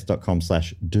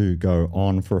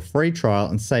squarespace.com/do-go-on for a free trial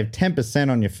and save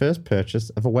 10% on your first purchase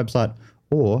of a website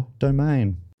or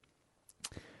domain.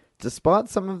 Despite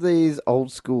some of these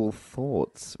old school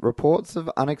thoughts, reports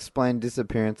of unexplained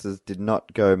disappearances did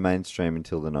not go mainstream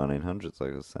until the 1900s,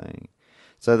 like I was saying.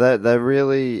 So they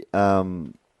really,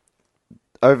 over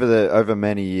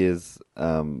many years,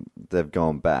 they've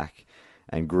gone back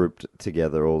and grouped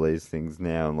together all these things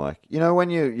now. And like, you know, when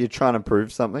you're trying to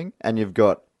prove something and you've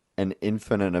got an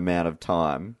infinite amount of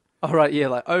time. Oh, right, yeah,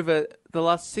 like over the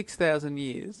last 6,000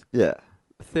 years. Yeah.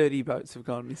 30 boats have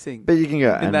gone missing. But you can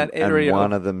go, in that area. And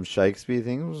one of them Shakespeare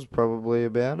thing was probably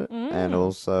about it. And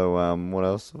also, what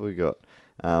else have we got?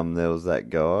 There was that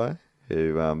guy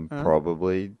who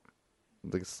probably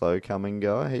the slow coming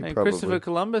guy. He And probably Christopher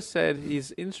Columbus said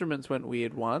his instruments went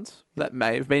weird once. That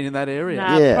may have been in that area.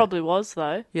 Nah, Yeah. probably was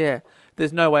though. Yeah.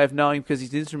 There's no way of knowing because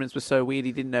his instruments were so weird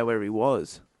he didn't know where he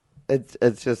was. It's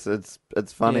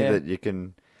funny Yeah. that you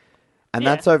can, and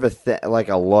Yeah. that's over like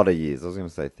a lot of years. I was going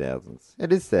to say thousands.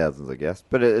 It is thousands, I guess,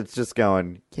 but it's just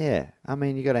going. Yeah, I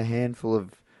mean, you got a handful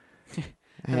of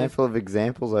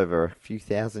examples over a few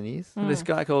thousand years. And this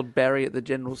guy called Barry at the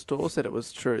general store said it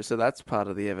was true, so that's part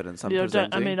of the evidence I'm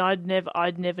presenting.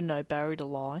 I'd never know Barry to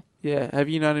lie. Yeah. Have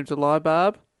you known him to lie,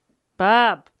 Barb?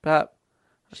 Barb.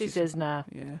 She She's- says nah.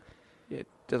 Yeah. Yeah.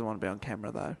 Doesn't want to be on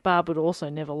camera though. Barb would also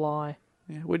never lie.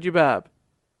 Yeah. Would you, Barb?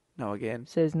 No, again.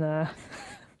 Says nah.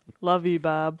 Love you,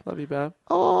 Barb. Love you, Barb.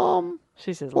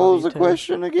 She says What love was you the too.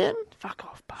 question again? Fuck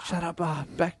off, Barb. Shut up, Barb.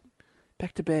 Back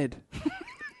to bed.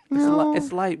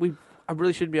 It's late. I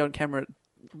really shouldn't be on camera at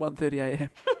 1:30 a.m.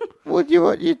 What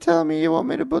you telling me? You want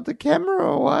me to put the camera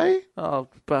away? Oh,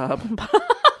 Barb.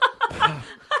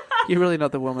 You're really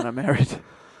not the woman I married.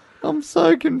 I'm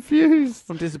so confused.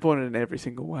 I'm disappointed in every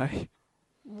single way.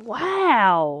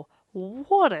 Wow.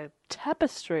 What a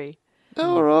tapestry.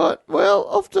 All right. Well,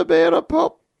 off to bed, I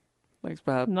pop. Thanks,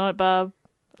 Barb. Night, Barb.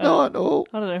 Night, all.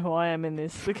 I don't know who I am in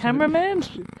this. The cameraman?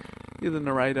 You're the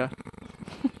narrator.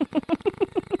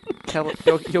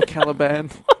 You're Caliban.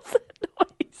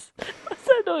 What's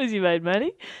that noise you made,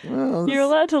 Matty? Well, You're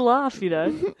allowed to laugh, you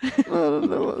know. I don't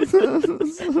know what's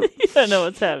You don't know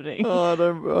what's happening. I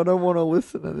don't want to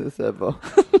listen to this ever.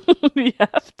 You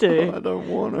have to. I don't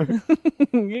want to.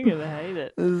 You're going to hate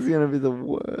it. This is going to be the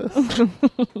worst.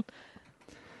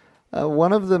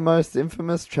 One of the most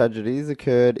infamous tragedies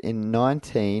occurred in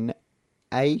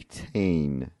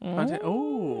 1918.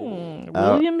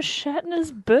 William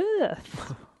Shatner's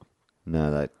birth.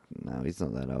 No, he's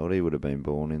not that old. He would have been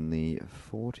born in the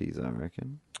 40s, I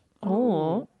reckon.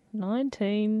 Oh,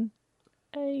 1918.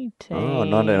 Oh,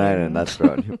 1918, that's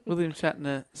right. William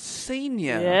Shatner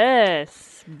Senior.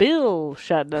 Yes. Bill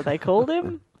Shatner, they called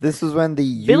him. This was when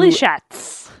the Billy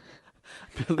Shatz.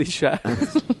 Billy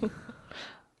Shatner.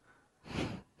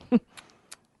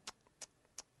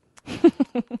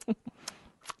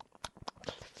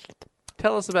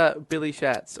 Tell us about Billy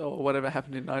Shatz or whatever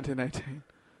happened in 1918.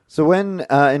 So when,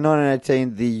 in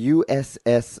 1918, the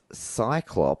USS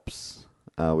Cyclops,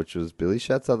 which was Billy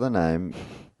Shat's other name,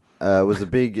 was a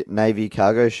big Navy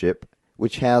cargo ship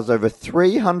which housed over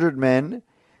 300 men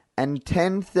and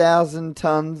 10,000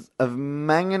 tons of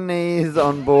manganese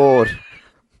on board.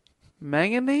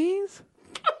 Manganese?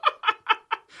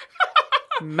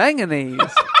 Manganese?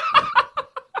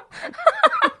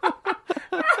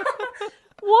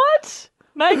 What?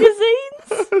 Magazines?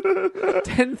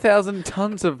 10,000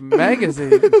 tons of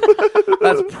magazines.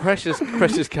 That's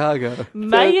precious cargo.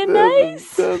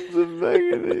 Mayonnaise? Tons of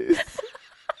manganese.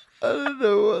 I don't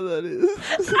know what that is.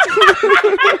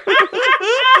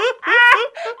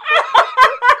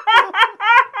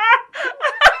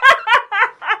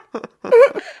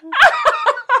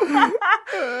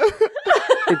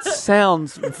 It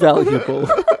sounds valuable.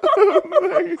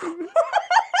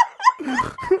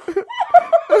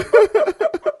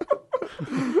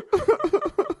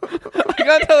 I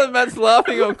can't tell if Matt's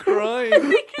laughing or crying. I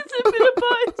think it's a bit of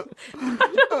both.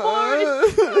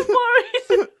 I'm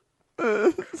worried.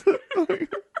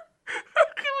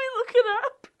 Can we look it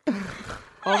up?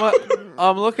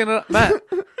 I'm looking at Matt.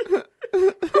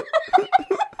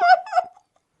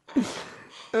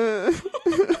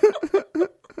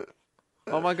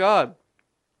 Oh my god.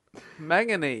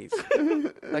 Manganese.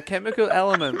 A chemical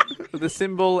element with the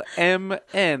symbol Mn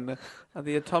and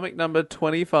the atomic number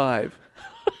 25.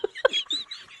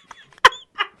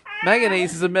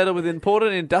 Manganese is a metal with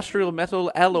important industrial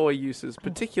metal alloy uses,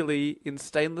 particularly in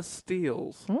stainless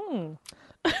steels.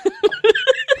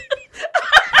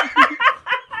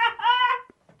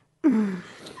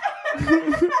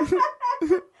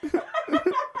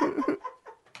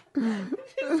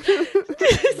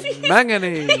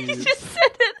 Manganese. You just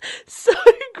said it so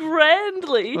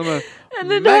grandly, and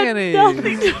then manganese. had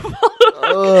nothing to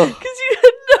follow because you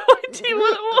had no idea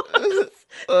what it was.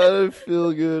 I don't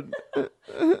feel good.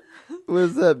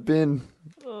 Where's that bin?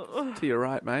 To your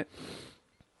right, mate.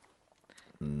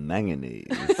 Manganese.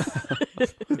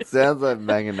 It sounds like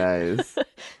manganese.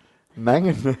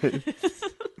 Manganese.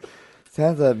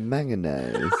 Sounds like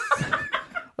manganese.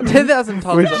 10,000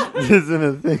 tons. Which isn't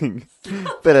a thing.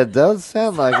 But it does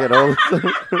sound like it also.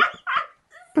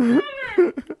 My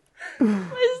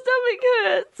stomach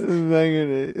hurts.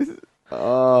 Manganese.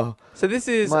 Oh. So this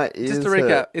is, My just to ears recap,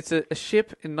 hurt. it's a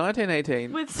ship in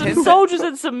 1918. With some soldiers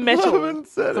and some metal. haven't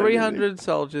said 300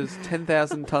 soldiers,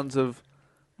 10,000 tons of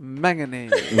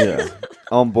manganese. Yeah.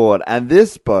 on board. And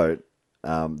this boat,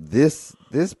 this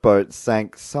boat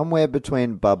sank somewhere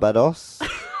between Barbados.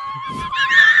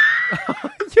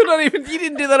 You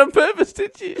didn't do that on purpose,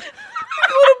 did you?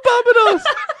 What a Barbados.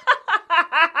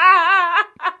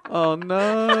 Oh,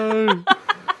 no.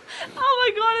 Oh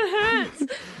my god, it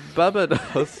hurts.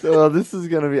 Barbados. Oh, this is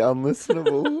going to be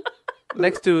unlistenable.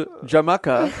 Next to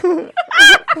Jamaica.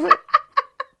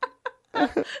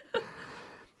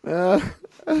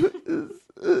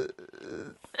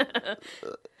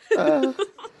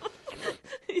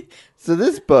 So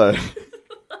this boat,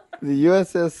 the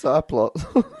USS Cyclops.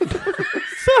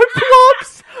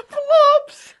 Cyclops!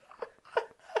 Flops!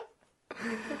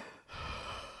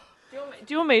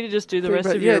 Do you want me to just do the rest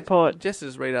of your report? Just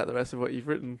read out the rest of what you've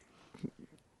written.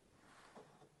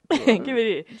 Give it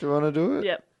here. Do you want to do it?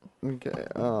 Yep. Okay.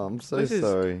 Oh, I'm so This is-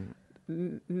 sorry.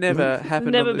 Never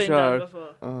happened Never on the been done show. before.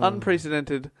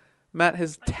 Unprecedented. Matt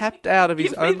has tapped out of his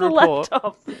Give me own the report.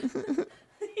 laptop.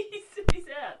 He's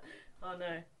out. Oh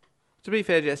no. To be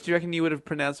fair, Jess, do you reckon you would have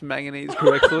pronounced manganese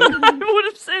correctly? I would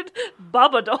have said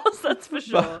Barbados, that's for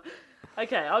sure.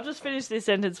 Okay, I'll just finish this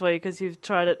sentence for you because you've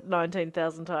tried it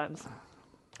 19,000 times.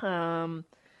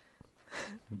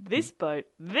 This boat.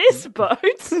 This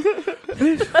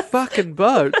fucking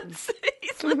boat.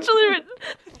 He's literally written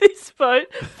this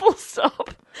boat, full stop.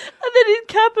 And then in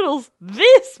capitals,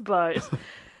 this boat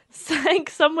sank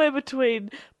somewhere between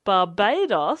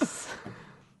Barbados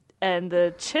and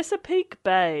the Chesapeake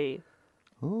Bay.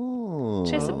 Oh.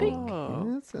 Chesapeake. Yeah,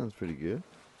 that sounds pretty good.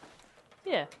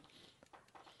 Yeah.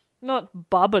 Not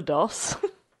Barbados.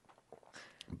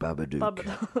 Babadook.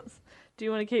 Barbados. Do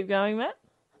you want to keep going, Matt?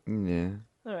 Yeah.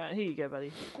 All right, here you go,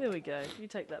 buddy. There we go. You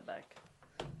take that back.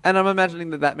 And I'm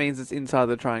imagining that means it's inside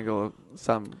the triangle or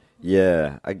some...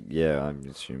 Yeah, I'm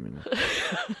assuming.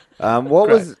 What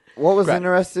was Great.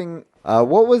 interesting?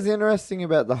 What was interesting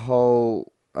about the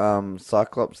whole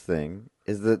Cyclops thing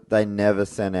is that they never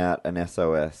sent out an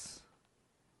SOS.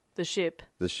 The ship.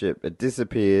 The ship, it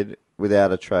disappeared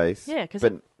without a trace. Yeah, because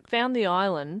but it found the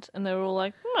island and they were all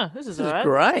like, this is all is right.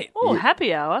 great. Oh,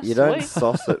 happy hour. you Sweet. don't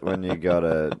sauce it when you got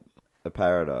a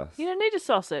paradise. You don't need to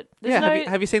sauce it. There's Yeah, no,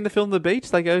 have you seen the film The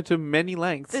Beach? They go to many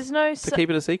lengths there's no to keep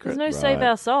it a secret. There's no save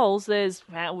our souls. There's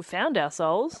we found our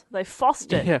souls. They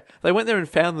fostered. Yeah, they went there and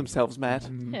found themselves, Matt.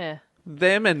 Yeah.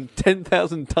 Them and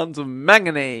 10,000 tons of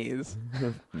manganese.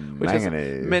 Which has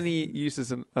Manganese. many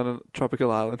uses on a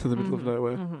tropical island in the middle of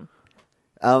nowhere.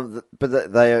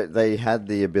 But they had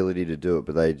the ability to do it,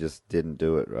 but they just didn't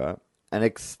do it, right? An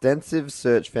extensive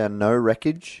search found no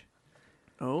wreckage.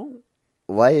 Oh.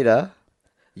 Later,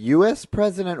 U.S.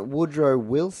 President Woodrow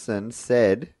Wilson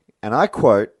said, and I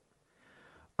quote,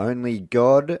 "Only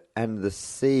God and the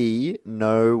sea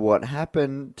know what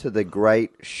happened to the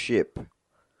great ship."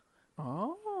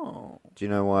 Oh. Do you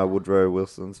know why Woodrow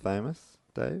Wilson's famous,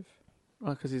 Dave?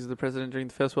 Oh, because he's the president during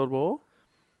the First World War?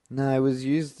 No, it was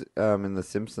used in The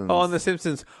Simpsons. Oh, in The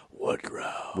Simpsons.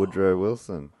 Woodrow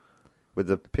Wilson. With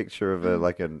a picture of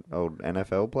an old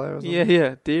NFL player or something?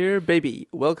 Yeah. Dear baby,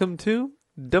 welcome to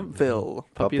Dumpville.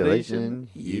 Population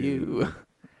U. Do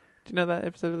you know that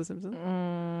episode of The Simpsons?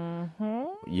 Mm-hmm.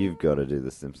 You've got to do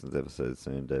The Simpsons episode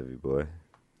soon, Davey boy.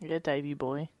 Yeah, Davey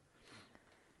boy.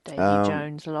 Davy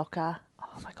Jones locker.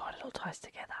 Oh my god, it all ties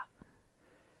together.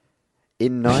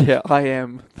 Yeah, I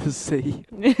am the sea.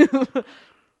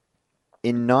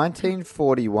 In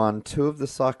 1941, two of the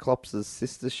Cyclops'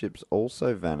 sister ships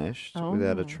also vanished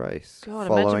without a trace, God,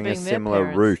 following a imagine being their similar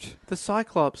parents. route. The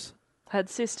Cyclops. Had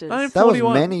sisters. That was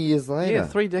 41. many years later. Yeah,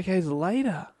 3 decades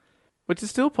later. Which is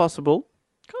still possible.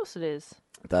 Of course it is.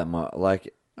 That might No, it's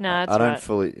I don't right.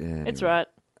 fully. Yeah, It's anyway. right.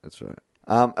 That's right.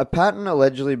 A pattern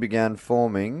allegedly began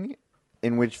forming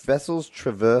in which vessels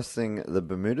traversing the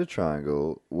Bermuda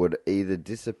Triangle would either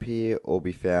disappear or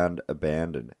be found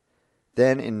abandoned.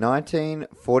 Then in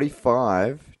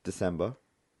 1945, December,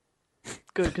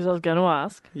 Good, because I was going to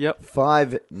ask. Yep.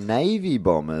 5 Navy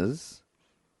bombers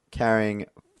carrying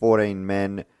 14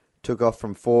 men took off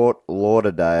from Fort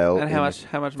Lauderdale And how in much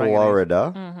manganese?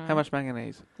 Florida. How much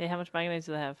manganese? Yeah, how much manganese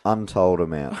do they have? Untold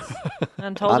amounts.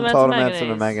 Untold Untold amounts amounts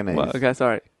of manganese. Well, okay,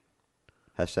 sorry.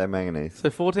 Hashtag manganese. So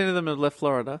 14 of them had left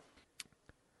Florida.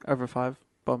 Over 5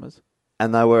 bombers.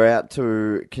 And they were out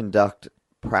to conduct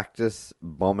practice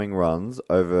bombing runs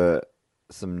over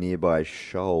some nearby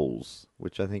shoals,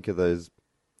 which I think are those,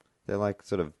 they're like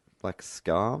sort of like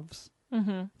scarves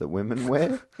that women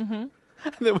wear,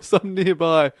 There was some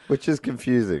nearby. which is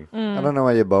confusing. I don't know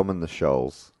why you're bombing the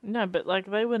shoals. No, but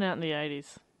they went out in the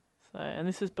 80s. So, and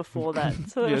this is before that.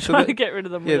 So they Yeah, were so trying that- to get rid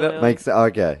of them yeah, really that early. Makes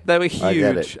okay. They were I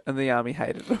get huge it. and the army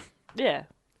hated them. Yeah.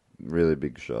 Really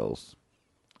big shoals.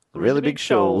 Really big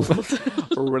shoals.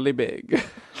 Really big.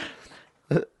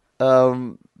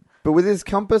 But with his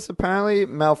compass apparently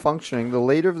malfunctioning, the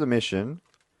leader of the mission,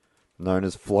 known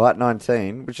as Flight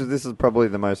 19, this is probably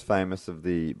the most famous of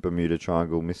the Bermuda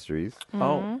Triangle mysteries.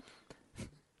 Oh.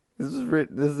 This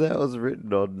is how it was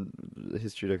written on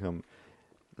History.com.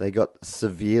 They got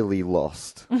severely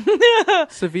lost.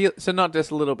 So not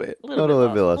just a little bit. Not a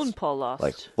little bit lost. One pole lost.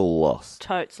 Like full lost.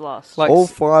 Totes lost. Like All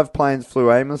 5 planes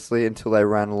flew aimlessly until they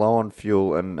ran low on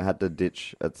fuel and had to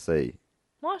ditch at sea.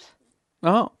 What?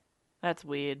 Oh. That's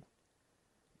weird.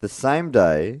 The same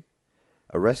day,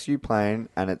 a rescue plane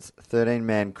and its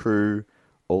 13-man crew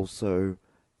also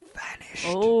vanished.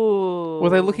 Oh. Were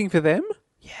they looking for them?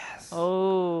 Yes.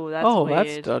 Oh, that's Oh, weird.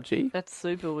 that's dodgy. That's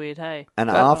super weird, hey.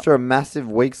 And after a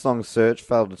massive weeks-long search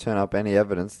failed to turn up any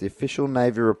evidence, the official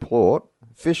Navy report,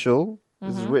 this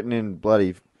is written in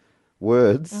bloody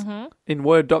words,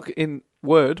 In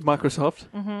Word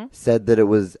Microsoft. said that it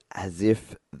was as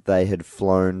if they had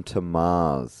flown to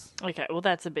Mars. Okay, well,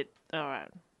 that's a bit... All right.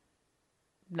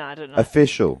 No, I don't know.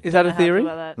 Official. Is that a I don't know how I feel theory?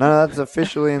 about that. No, that's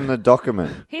officially in the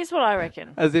document. Here's what I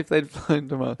reckon. As if they'd flown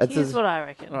to Mars. Here's what I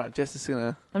reckon. All right, Jess is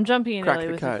gonna. I'm jumping in Crack early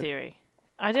the with code. the theory.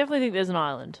 I definitely think there's an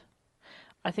island.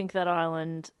 I think that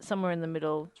island, somewhere in the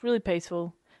middle, is really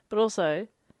peaceful, but also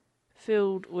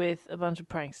filled with a bunch of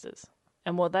pranksters.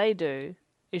 And what they do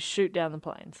is shoot down the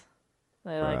planes.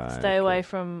 They stay away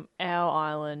from our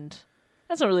island.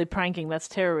 That's not really pranking, that's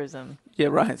terrorism. Yeah,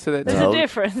 right. So that's There's a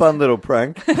difference. Fun little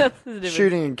prank. There's a difference.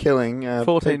 Shooting and killing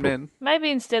 14 people. men. Maybe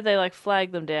instead they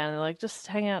flag them down and just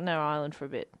hang out in our island for a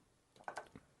bit.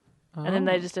 And then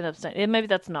they just end up staying. Yeah, maybe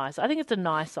that's nice. I think it's a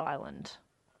nice island.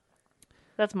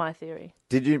 That's my theory.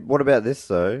 What about this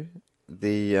though?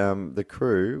 The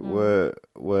crew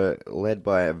were led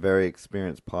by a very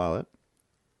experienced pilot,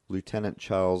 Lieutenant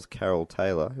Charles Carroll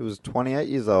Taylor, who was 28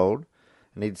 years old,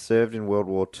 and he'd served in World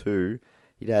War II.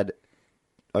 He'd had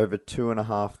over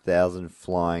 2,500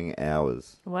 flying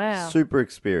hours. Wow. Super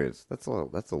experienced. That's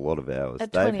a lot of hours.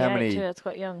 At Dave, 28 how many? too, that's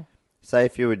quite young. Say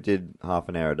if you did half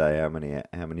an hour a day, how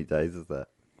many days is that?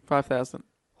 5,000.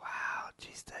 Wow,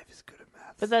 jeez, Dave is good at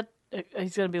maths. But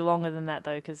he's going to be longer than that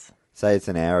though, because Say it's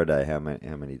an hour a day. How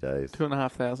many days?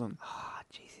 2,500. Oh,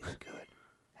 jeez, he's good.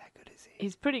 How good is he?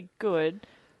 he's pretty good.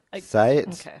 Say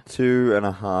it's okay.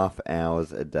 2.5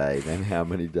 hours a day. Then how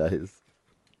many days?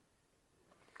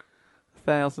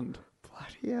 1,000.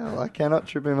 Bloody hell! I cannot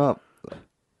trip him up.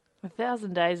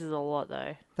 1,000 days is a lot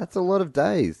though. That's a lot of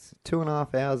days.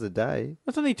 2.5 hours a day.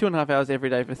 That's only 2.5 hours every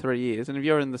day for 3 years. And if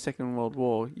you're in the Second World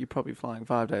War, you're probably flying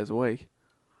 5 days a week.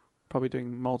 Probably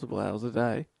doing multiple hours a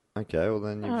day. Okay, well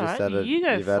then you've All just right, added you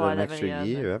go you've added fly an that extra many hours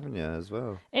year, then. haven't you, as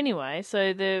well? Anyway,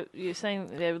 so you're saying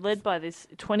they're led by this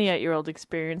 28-year-old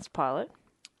experienced pilot.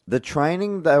 The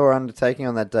training they were undertaking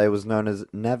on that day was known as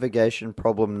navigation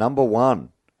problem number 1.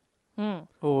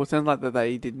 Oh, it sounds like that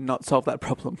they did not solve that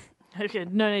problem. Okay,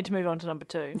 no need to move on to number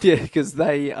 2. Yeah, because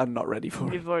they are not ready for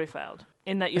it. You've already failed.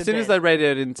 In that you're As soon as dead. they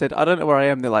radioed and said, I don't know where I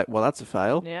am, they're like, well, that's a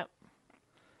fail. Yep.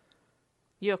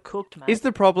 You're cooked, mate. Is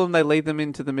the problem they lead them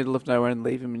into the middle of nowhere and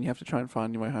leave them and you have to try and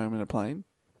find your way home in a plane?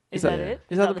 Is that it?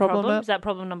 Is that the problem, Matt? Is that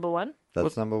problem number 1?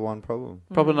 That's number 1 problem.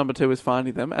 Problem number 2 is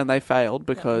finding them, and they failed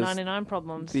because 99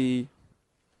 problems. the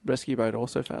rescue boat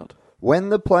also failed. When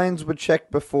the planes were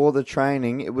checked before the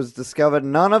training, it was discovered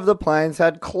none of the planes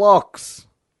had clocks.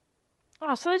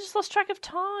 Oh, so they just lost track of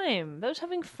time. They were just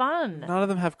having fun. None of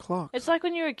them have clocks. It's like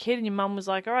when you were a kid and your mum was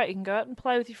like, all right, you can go out and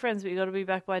play with your friends, but you got to be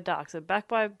back by dark. So back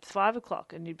by 5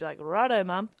 o'clock. And you'd be like, righto,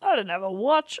 Mum. I don't have a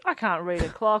watch. I can't read a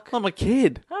clock. I'm a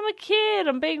kid. I'm a kid.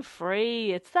 I'm being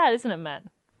free. It's that, isn't it, Matt?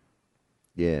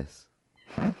 Yes.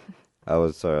 I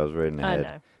was reading I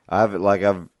ahead.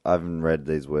 know. I haven't read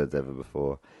these words ever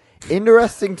before.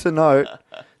 Interesting to note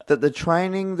that the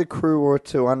training the crew were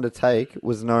to undertake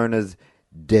was known as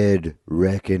Dead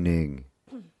Reckoning,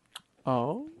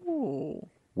 Oh.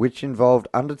 which involved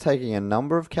undertaking a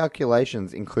number of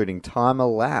calculations, including time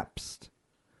elapsed.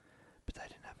 But they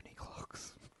didn't have any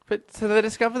clocks. But so they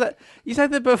discovered that. You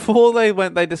said that before they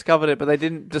went, they discovered it, but they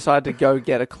didn't decide to go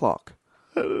get a clock.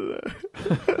 I don't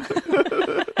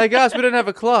know. Hey guys, we don't have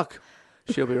a clock.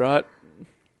 She'll be right.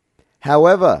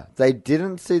 However, they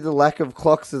didn't see the lack of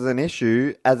clocks as an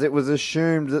issue, as it was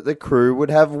assumed that the crew would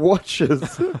have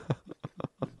watches.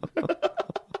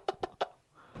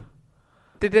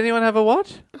 Did anyone have a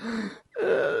watch?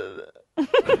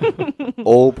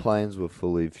 All planes were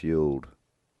fully fueled.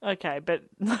 Okay, but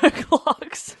no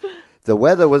clocks. The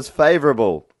weather was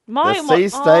favourable. The sea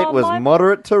state was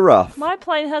moderate to rough. My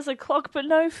plane has a clock but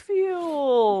no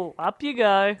fuel. Up you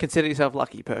go. Consider yourself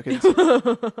lucky, Perkins.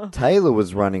 Taylor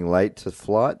was running late to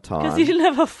flight time. Because he didn't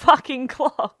have a fucking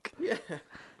clock. Yeah.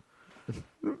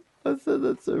 I said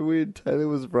that's so weird. Taylor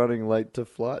was running late to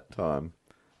flight time.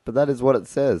 But that is what it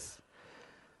says.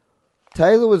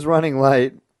 Taylor was running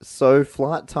late, so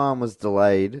flight time was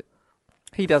delayed.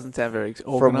 He doesn't sound very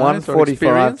from organised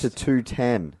 1:45 to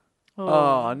 2:10.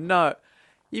 Oh, no.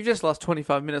 You've just lost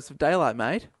 25 minutes of daylight,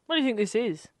 mate. What do you think this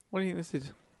is? What do you think this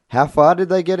is? How far did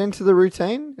they get into the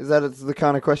routine? Is that the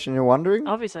kind of question you're wondering?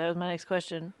 Obviously, that was my next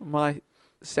question. My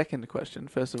second question,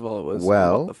 first of all, it was,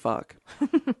 Well, what the fuck?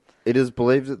 It is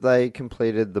believed that they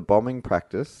completed the bombing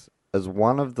practice as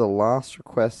one of the last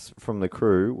requests from the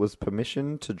crew was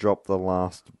permission to drop the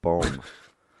last bomb.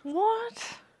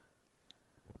 What?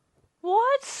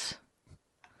 What?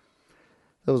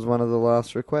 That was one of the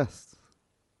last requests.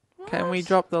 Can we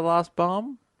drop the last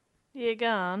bomb? Yeah, go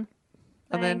on.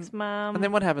 And Thanks, Mum. And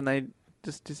then what happened? They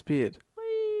just disappeared.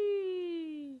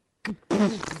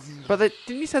 But didn't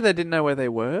you say they didn't know where they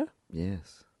were?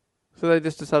 Yes. So they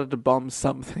just decided to bomb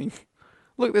something.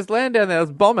 Look, there's land down there.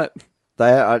 Let's bomb it.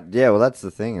 Yeah, well, that's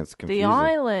the thing. It's confusing. The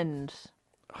island.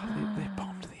 Oh, they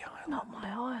bombed the island. Not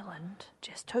my island.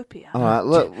 Jestopia. All right,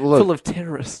 look. Full of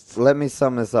terrorists. Let me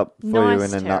sum this up for you in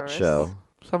a terrorists. nutshell.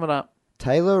 Sum it up.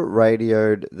 Taylor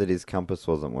radioed that his compass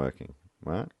wasn't working,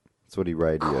 right? That's what he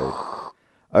radioed.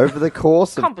 Over the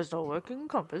course of... Compass not working.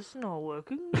 Compass not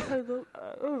working.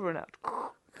 Over and out.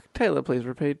 Taylor, please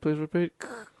repeat. Please repeat.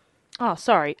 Oh,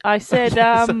 sorry. I said...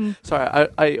 Sorry,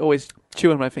 I always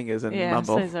chew on my fingers and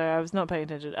mumble. I'm so sorry. I was not paying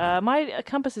attention. My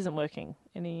compass isn't working.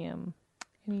 Any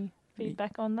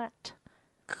feedback on that?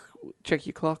 Check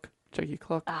your clock. Check your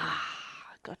clock.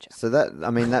 Gotcha. So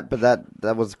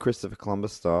that was Christopher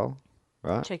Columbus style,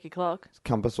 right? Check your clock. His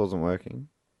compass wasn't working.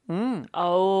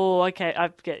 Oh, okay. I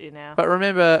get you now. But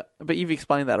remember, you've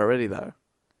explained that already, though.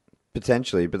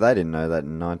 Potentially, but they didn't know that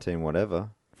in 19 whatever.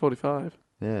 45.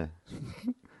 Yeah.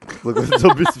 Look, that's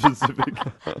a bit specific.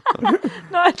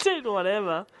 19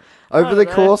 whatever. Over the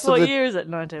course of what the... year is it?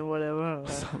 19 whatever. I don't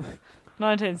know.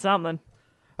 19 something.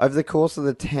 Over the course of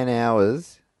the 10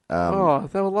 hours... they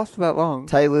were lost for that long.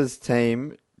 Taylor's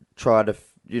team tried to...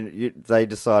 they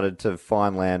decided to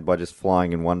find land by just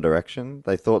flying in one direction.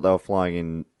 They thought they were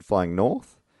flying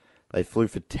north. They flew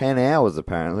for 10 hours,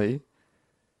 apparently.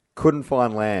 Couldn't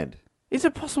find land. Is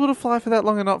it possible to fly for that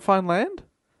long and not find land?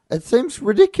 It seems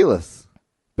ridiculous.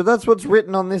 But that's what's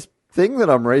written on this thing that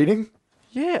I'm reading.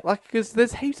 Yeah, because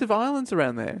there's heaps of islands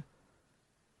around there.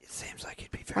 It seems like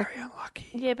you'd be very unlucky.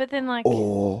 Yeah, but then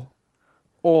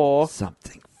Or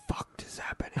something fucked is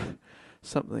happening.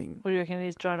 Something. What do you reckon it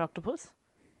is? Giant octopus?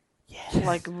 Yes.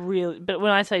 Like really, but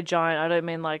when I say giant, I don't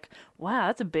mean like, wow,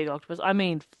 that's a big octopus. I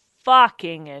mean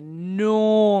fucking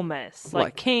enormous,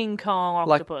 like King Kong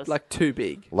octopus. Like too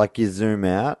big. Like you zoom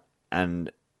out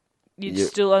and you'd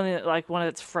still only like one of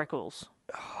its freckles.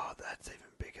 Oh, that's even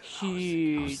bigger.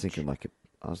 Huge.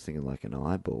 I was thinking like an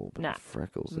eyeball, but Nah. the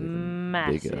freckles are even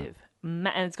Massive. bigger. And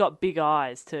it's got big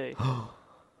eyes too.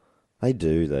 They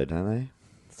do though, don't they?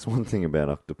 It's one thing about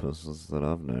octopuses that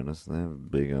I've noticed. They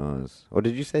have big eyes. Or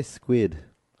did you say squid?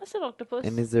 I said octopus.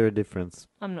 And is there a difference?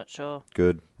 I'm not sure.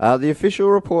 Good. The official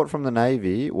report from the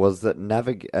Navy was that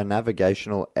a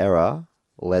navigational error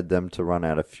led them to run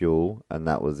out of fuel, and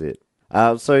that was it.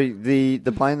 So the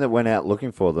plane that went out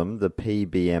looking for them, the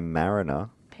PBM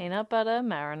Mariner. Peanut butter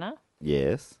mariner.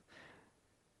 Yes.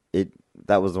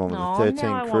 That was the one with the 13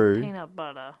 now crew. I want peanut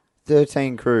butter.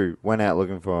 13 crew went out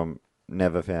looking for them,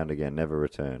 never found again, never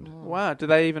returned. Wow, did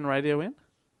they even radio in?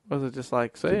 Or was it just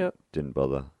like, see ya? Didn't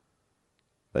bother.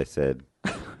 They said,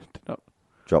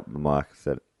 dropped the mic,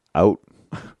 said, out.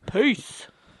 Peace.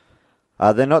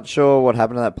 They're not sure what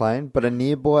happened to that plane, but a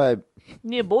nearby...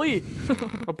 Nearby.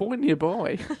 A boy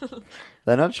nearby.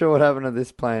 They're not sure what happened to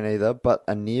this plane either, but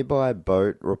a nearby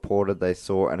boat reported they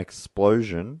saw an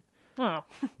explosion,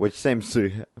 which seems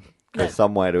to go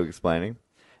some way to explaining.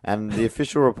 And the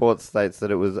official report states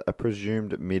that it was a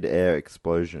presumed mid-air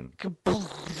explosion.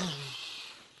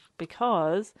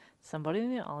 Because somebody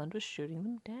in the island was shooting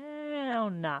them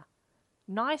down.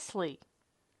 Nicely.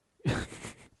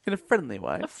 In a friendly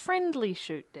way. A friendly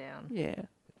shoot down. Yeah.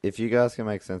 If you guys can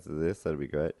make sense of this, that'd be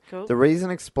great. Cool. The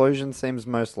reason explosion seems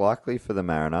most likely for the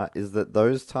Mariner is that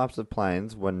those types of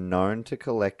planes were known to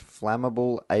collect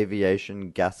flammable aviation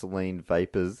gasoline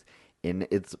vapors in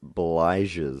its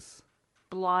bliges.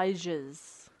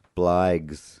 Bliges.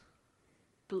 Bliges.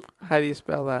 How do you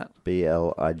spell that?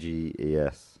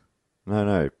 B-L-I-G-E-S.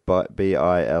 No,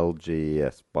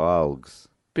 B-I-L-G-E-S. Bilges.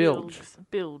 Bilge.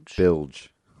 Bilge. Bilge.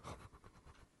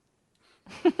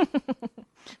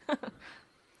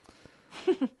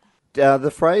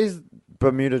 The phrase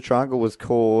Bermuda Triangle was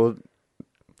called...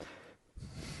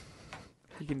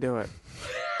 You can do it.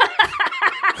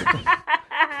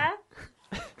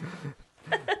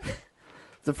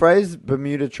 The phrase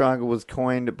Bermuda Triangle was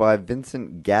coined by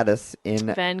Vincent Gaddis in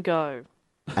Van Gogh,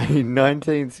 a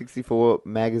 1964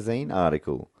 magazine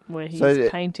article. where his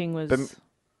painting was Berm-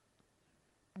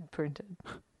 printed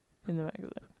in the magazine.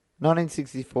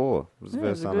 1964 was the Yeah, it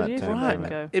first was a time good that year term for came Van out.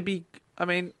 Gogh. It'd be, I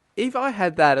mean, if I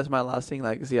had that as my lasting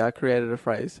legacy, I created a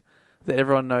phrase that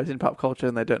everyone knows in pop culture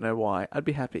and they don't know why, I'd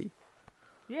be happy.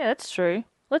 Yeah, that's true.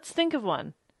 Let's think of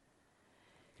one.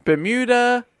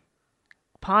 Bermuda.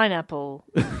 Pineapple.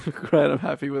 Great, I'm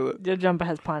happy with it. Your jumper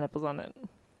has pineapples on it.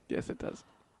 Yes, it does.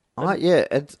 Yeah,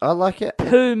 I like it.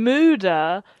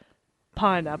 Bermuda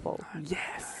pineapple.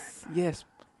 Yes. Yes.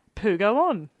 Pooh, go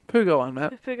on. Pooh, go on,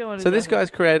 Matt. Pooh, go on. So this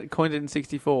guy's coined it in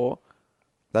 64.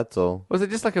 That's all. Was it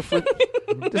just like a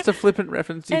just a flippant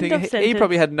reference? Do you End of think he sentence.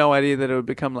 probably had no idea that it would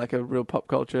become like a real pop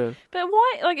culture? But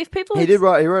why? Like, if people He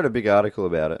wrote a big article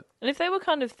about it. and if they were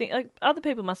kind of like other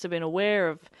people must have been aware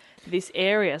of this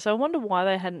area, so I wonder why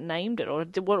they hadn't named it, or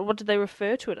what did they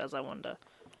refer to it as? I wonder.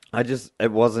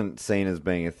 It wasn't seen as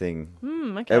being a thing.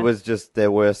 Okay. It was just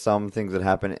there were some things that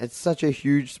happened. It's such a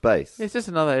huge space. It's just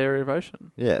another area of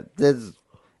ocean. Yeah,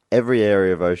 every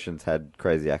area of oceans had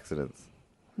crazy accidents.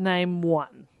 Name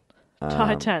one.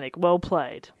 Titanic. Well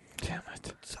played. Damn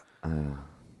it.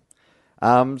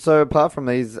 So apart from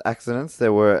these accidents,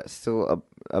 there were still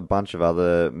a bunch of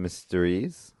other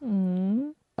mysteries.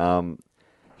 And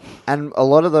a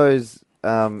lot of those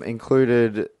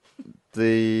included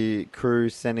the crew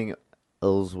sending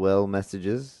all's well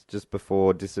messages just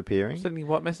before disappearing. Sending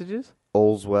what messages?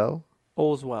 All's well.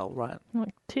 All's well, right.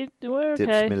 Like, we're okay.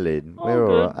 Dips my lid. All We're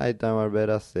good. all right. Hey, don't worry about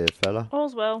us there, fella.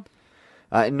 All's well.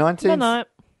 In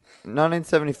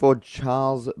 1974,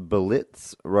 Charles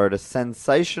Berlitz wrote a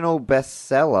sensational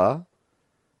bestseller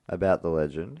about the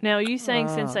legend. Now, are you saying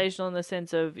sensational in the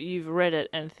sense of you've read it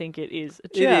and think it is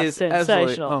just is,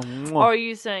 sensational? absolutely. Or are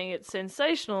you saying it's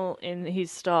sensational in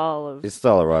his style of... His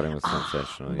style of writing was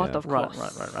sensational. but yeah. of course.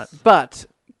 Right. But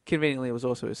conveniently, it was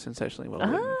also sensationally well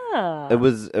written. It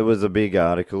was a big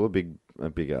article, a big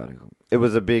article. It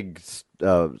was a big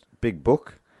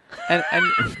book. And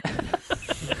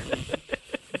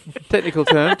technical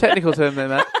term there,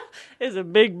 Matt. It's a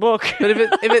big book. But if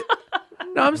it,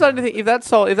 no, I'm starting to think if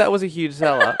that was a huge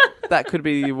seller, that could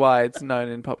be why it's known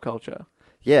in pop culture.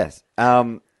 Yes.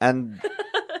 And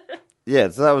yeah,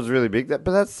 so that was really big. But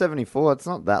that's 74. It's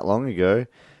not that long ago.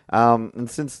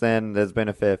 And since then, there's been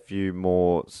a fair few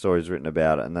more stories written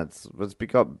about it, and it's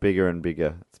got bigger and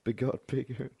bigger. It's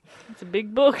It's a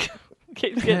big book.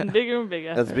 Keeps getting bigger and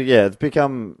bigger. It's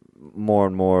become more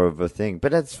and more of a thing.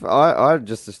 But I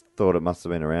just thought it must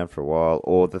have been around for a while,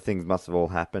 or the things must have all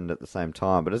happened at the same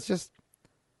time. But it's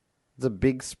a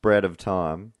big spread of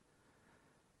time,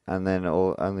 and then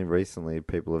only recently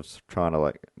people have trying to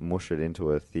like mush it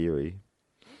into a theory.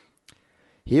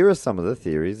 Here are some of the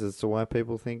theories as to why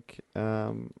people think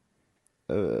the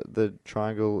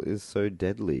triangle is so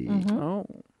deadly. Mm-hmm. Oh.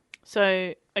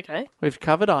 So, okay. We've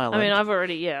covered Ireland. I mean,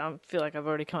 I feel like I've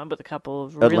already come up with a couple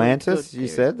of really Atlantis, good you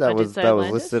theories. said? That I did was say that was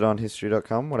Atlantis. listed on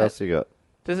history.com. What else you got?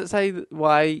 Does it say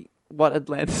what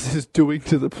Atlantis is doing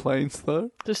to the planes, though?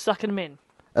 Just sucking them in.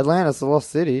 Atlantis, the lost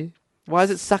city. Why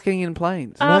is it sucking in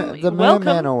planes? The welcome.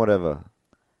 merman or whatever.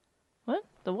 What?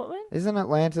 The what man? Isn't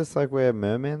Atlantis like where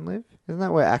mermen live? Isn't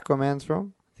that where Aquaman's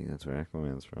from? I think that's where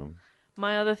Aquaman's from.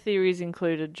 My other theories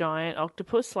include a giant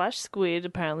octopus/squid.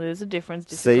 Apparently, there's a difference.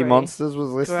 Disagree. Sea monsters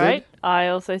was listed. Great. I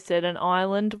also said an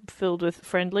island filled with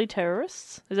friendly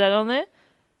terrorists. Is that on there?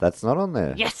 That's not on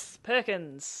there. Yes,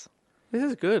 Perkins. This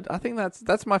is good. I think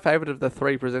that's my favourite of the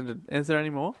three presented. Is there any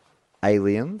more?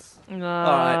 Aliens. No. All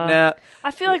right, now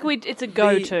I feel like it's a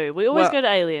go-to. We always go to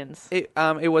aliens. it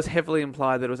was heavily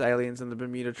implied that it was aliens in the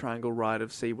Bermuda Triangle ride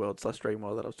of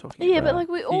SeaWorld/Dreamworld that I was talking about. Yeah, but like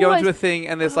we You always go into a thing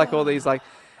and there's like all these like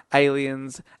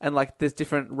aliens and like there's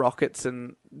different rockets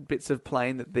and bits of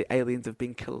plane that the aliens have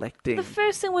been collecting. The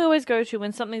first thing we always go to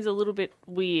when something's a little bit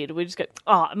weird, we just go,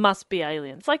 "Oh, it must be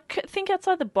aliens." Like, think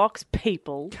outside the box,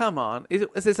 people. Come on, is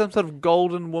there some sort of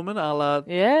golden woman a la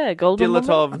Yeah, golden woman.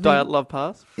 Dilatov Dyatlov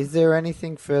Pass? Is there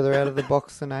anything further out of the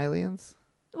box than aliens?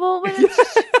 Well, when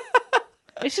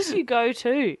it's just you go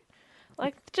to.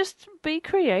 Like, just be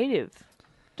creative.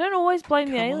 Don't always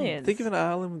blame the aliens. Think of an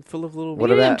island full of little. You're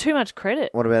giving them too much credit.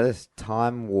 What about this?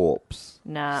 Time warps.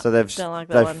 Nah, So don't like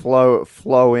that one.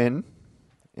 flow in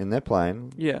their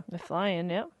plane. Yeah. They fly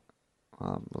in, yeah.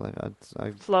 Well,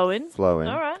 I Flow in. flow in.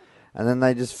 All right. And then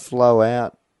they just flow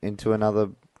out into another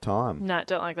time. No,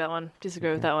 don't like that one.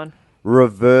 Disagree with that one.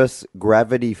 Reverse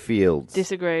gravity fields.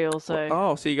 Disagree also.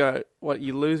 Oh, so you go,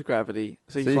 you lose gravity,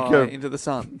 so you So you fly go- into the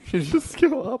sun. You just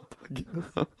go up. I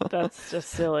guess. That's just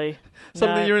silly.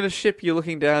 Suddenly No. you're in a ship, you're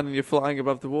looking down and you're flying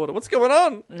above the water. What's going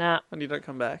on? Nah. And you don't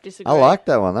come back. Disagree. I like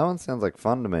that one. That one sounds like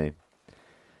fun to me.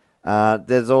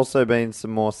 There's also been some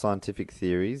more scientific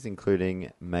theories,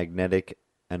 including magnetic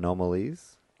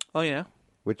anomalies, Oh, yeah.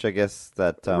 which I guess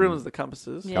that Ruins the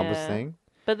compasses. Yeah. compass thing.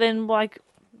 But then,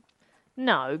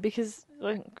 no, because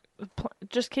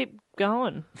just keep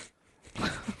going.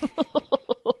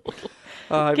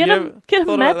 Have Get you a ever get a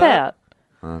thought map about that? out.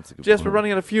 Oh, that's a good Jess, we're point.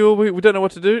 running out of fuel. We don't know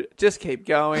what to do. Just keep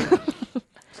going.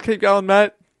 Just keep going,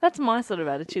 mate. That's my sort of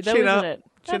attitude, though, Chin isn't up. it?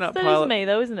 Chin up, That is pilot. me,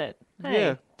 though, isn't it? Hey,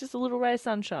 Yeah. just a little ray of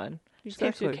sunshine. Just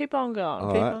Exactly. keep on going.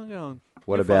 All Keep right. on going.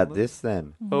 What You're about fine, this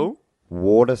then? Oh?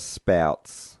 Water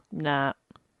spouts. Nah.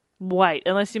 Wait,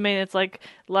 unless you mean it's like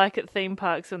at theme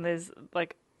parks when there's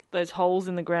like those holes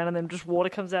in the ground and then just water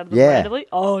comes out of them Yeah. randomly.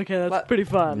 Oh, okay, that's But- pretty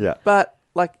fun. Yeah. But,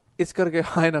 it's got to go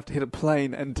high enough to hit a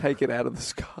plane and take it out of the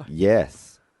sky.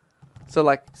 Yes.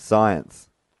 So, Science.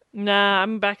 Nah,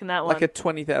 I'm backing that one. a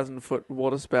 20,000-foot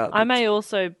water spout. I may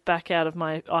also back out of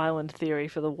my island theory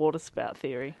for the water spout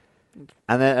theory.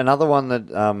 And then another one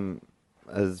that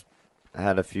has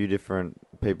had a few different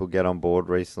people get on board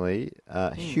recently.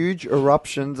 Huge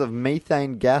eruptions of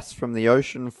methane gas from the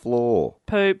ocean floor.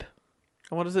 Poop.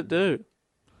 And what does it do?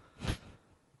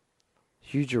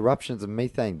 Huge eruptions of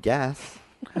methane gas.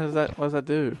 What does that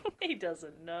do? He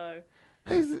doesn't know.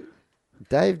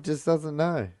 Dave just doesn't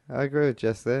know. I agree with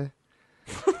Jess there.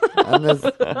 And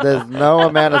there's no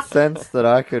amount of sense that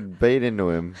I could beat into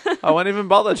him. I won't even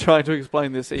bother trying to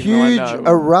explain this, even Huge though I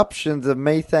know. eruptions of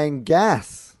methane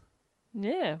gas.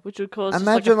 Yeah, which would cause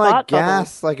Imagine just like a fart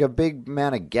gas, like a big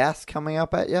amount of gas coming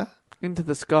up at you Into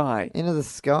the sky. into the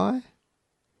sky.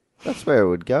 That's where it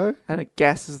would go. And it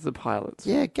gasses the pilots.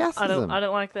 Yeah, gases bubble. them. I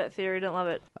don't like that theory. Don't love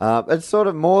it. It's sort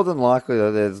of more than likely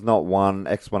that there's not one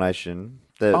explanation.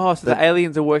 So the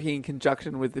aliens are working in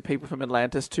conjunction with the people from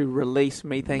Atlantis to release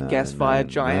methane gas via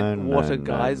giant water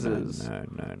geysers. No.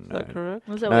 Is that correct?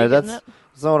 Was that No, what you're that's getting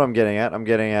at? not what I'm getting at. I'm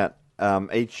getting at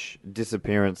each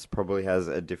disappearance probably has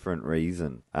a different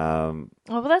reason. Oh,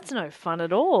 well, that's no fun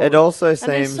at all. It also and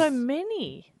there's seems so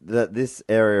many. that this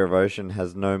area of ocean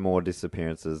has no more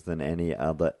disappearances than any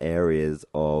other areas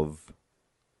of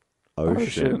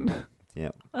ocean.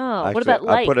 Yeah. Oh, Actually, what about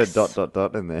lakes? I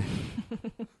put a ... in there.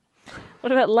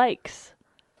 What about lakes?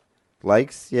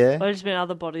 Lakes, yeah. Or just been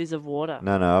other bodies of water?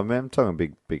 No, I'm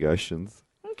talking big oceans.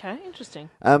 Okay, interesting.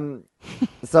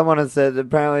 Someone has said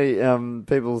apparently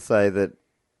people say that.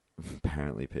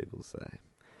 Apparently, people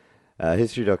say.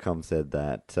 History.com said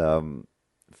that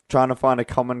trying to find a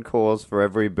common cause for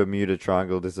every Bermuda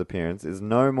Triangle disappearance is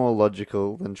no more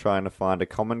logical than trying to find a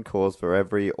common cause for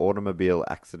every automobile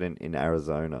accident in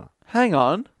Arizona. Hang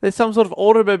on. There's some sort of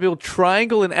automobile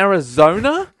triangle in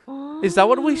Arizona? Is that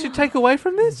what we should take away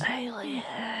from this?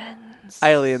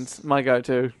 Aliens, my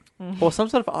go-to. Or some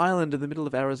sort of island in the middle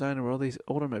of Arizona where all these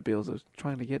automobiles are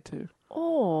trying to get to.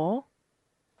 Or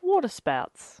water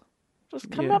spouts.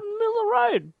 Just come Yeah. up in the middle of the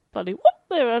road. Bloody whoop,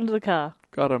 they're under the car.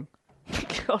 Got him.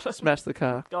 Got him. Smash the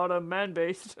car. Got him, man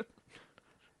beast.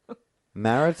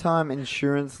 Maritime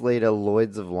insurance leader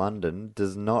Lloyd's of London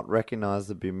does not recognise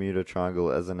the Bermuda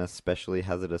Triangle as an especially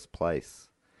hazardous place.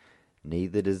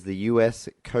 Neither does the US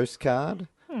Coast Guard,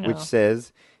 which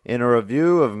says, in a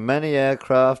review of many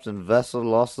aircraft and vessel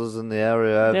losses in the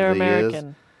area over They're the years,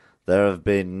 American. there have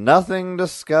been nothing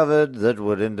discovered that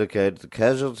would indicate the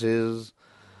casualties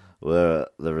were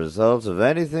the result of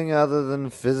anything other than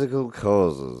physical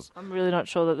causes. I'm really not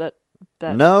sure that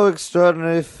No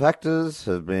extraordinary factors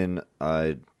have been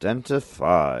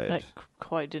identified. that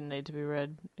quite didn't need to be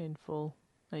read in full.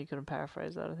 No, you could have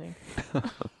paraphrased that, I think.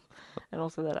 And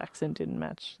also that accent didn't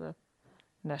match the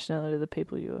nationality of the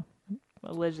people you were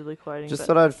allegedly quoting. Just but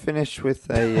thought I'd finish with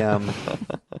a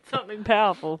something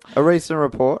powerful. a recent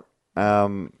report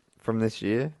from this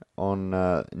year on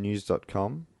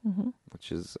news.com,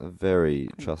 which is a very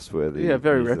trustworthy. Yeah,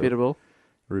 very news of reputable.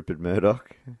 Rupert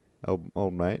Murdoch,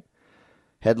 old mate.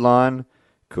 Headline: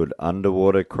 Could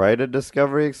underwater crater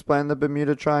discovery explain the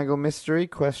Bermuda Triangle mystery? ?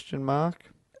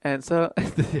 Answer: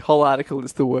 the whole article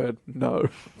is the word no.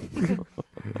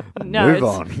 No, Move it's-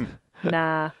 on.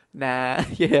 Nah, Nah,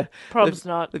 yeah. probs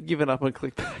not. They've given up on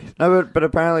clickbait. No, but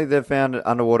apparently they've found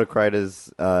underwater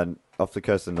craters off the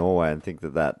coast of Norway and think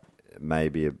that may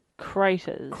be a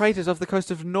Craters. Craters off the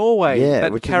coast of Norway. Yeah,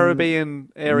 that which is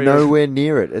Caribbean area. nowhere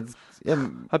near it. It's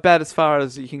About as far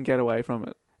as you can get away from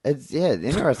it. it's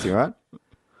interesting, right?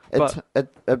 But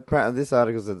Apparently, this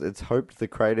article says it's hoped the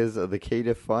craters are the key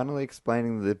to finally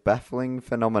explaining the baffling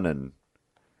phenomenon.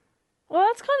 Well,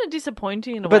 that's kind of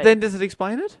disappointing in a way. but then does it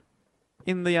explain it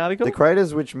in the article? The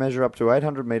craters, which measure up to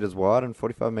 800 meters wide and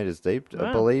 45 meters deep, are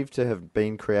Wow. believed to have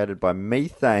been created by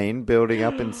methane building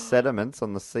up in sediments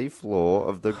on the seafloor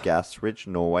of the gas-rich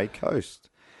Norway coast.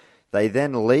 They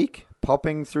then leak,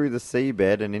 popping through the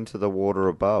seabed and into the water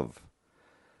above.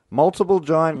 Multiple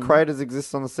giant craters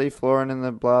exist on the seafloor and in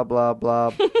the blah, blah,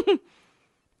 blah.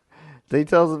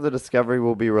 Details of the discovery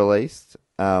will be released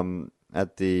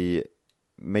at the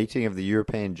meeting of the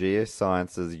European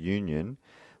Geosciences Union,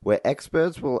 where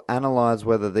experts will analyse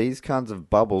whether these kinds of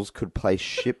bubbles could place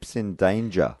ships in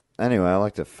danger. Anyway, I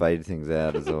like to fade things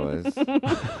out as always.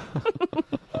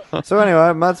 So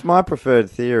anyway, that's my preferred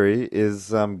theory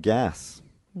is gas.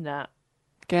 Nah.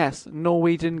 Gas.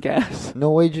 Norwegian gas.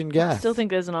 Norwegian gas. Still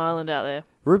think there's an island out there.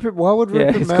 Why would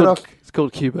Rupert it's Murdoch... it's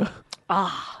called Cuba.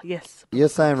 Ah, yes. You're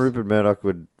saying Rupert Murdoch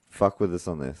would fuck with us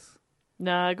on this?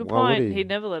 No, good Why would point. he? He'd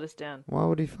never let us down. Why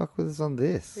would he fuck with us on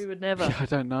this? He would never. I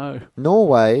don't know.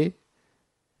 Norway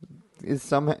is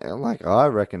somehow... Like, I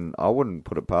reckon I wouldn't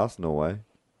put it past Norway.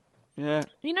 Yeah.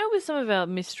 You know, with some of our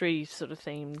mystery sort of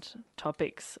themed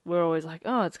topics, we're always like,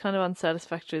 oh, it's kind of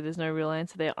unsatisfactory. There's no real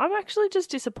answer there. I'm actually just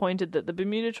disappointed that the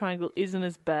Bermuda Triangle isn't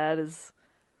as bad as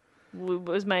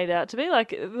was made out to be.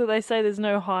 Like, they say there's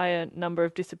no higher number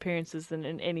of disappearances than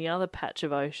in any other patch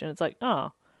of ocean. It's like,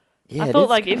 oh. Yeah, I it thought, is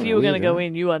like, kinda if you were going to weird, go huh?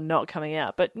 in, you are not coming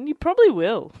out. But you probably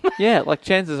will. Yeah, like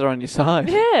chances are on your side.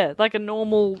 Yeah, like a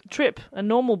normal trip, a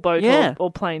normal boat Yeah.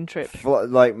 or plane trip.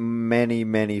 Like, many,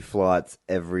 many flights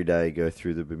every day go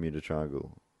through the Bermuda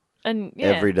Triangle. And, yeah.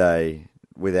 Every day,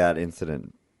 without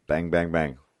incident. Bang, bang,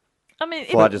 bang. I mean,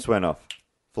 Flight just went off.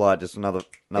 Flight, just another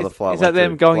flight. Is that went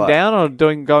them through. going Flight. down or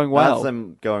going well? That's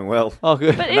them going well. Oh,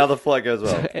 good. But Another flight goes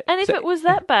well. And if it was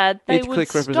that bad, they each would click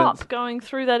stop represents- going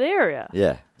through that area.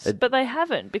 Yeah. But they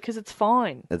haven't because it's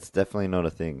fine. It's definitely not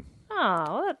a thing. Ah,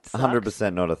 well, that sucks.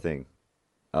 100% not a thing.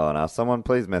 Oh, now someone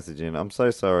please message in. I'm so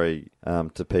sorry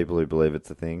to people who believe it's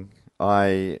a thing.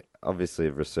 I obviously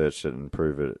have researched it and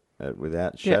proved it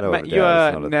without shadow of a Matt, doubt. you are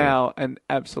it's not a now an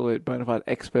absolute bona fide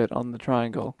expert on the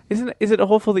triangle. Is it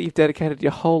awful that you've dedicated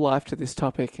your whole life to this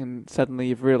topic and suddenly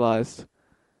you've realised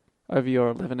over your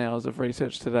 11 hours of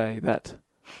research today that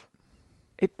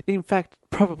it, in fact,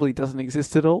 probably doesn't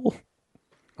exist at all?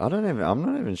 thing. I'm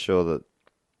not even sure that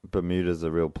Bermuda's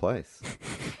a real place.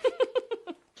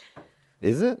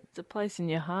 Is it? It's a place in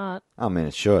your heart. I mean,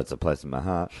 sure, it's a place in my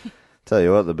heart. Tell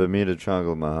you what, the Bermuda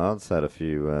Triangle in my heart's had a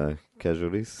few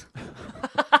casualties.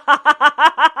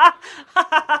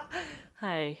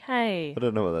 Hey. I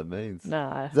don't know what that means.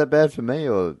 No. Is that bad for me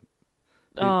or...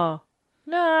 Oh.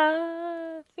 No,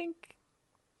 I think...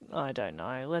 I don't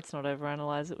know. Let's not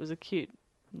overanalyze. It was a cute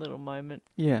little moment.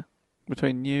 Yeah.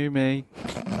 Between you, me,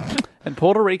 and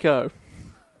Puerto Rico.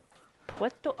 We're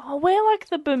like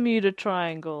the Bermuda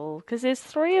Triangle, because there's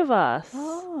 3 of us.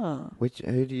 Ah.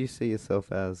 Who do you see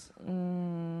yourself as?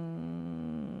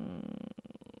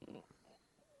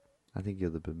 I think you're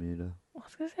the Bermuda. I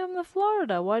was going to say I'm the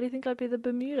Florida. Why do you think I'd be the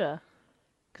Bermuda?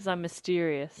 Because I'm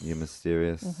mysterious. You're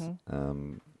mysterious.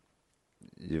 Mm-hmm.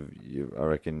 I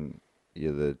reckon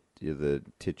you're the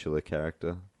titular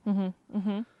character.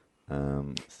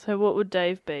 So what would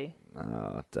Dave be?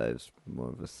 Dave's more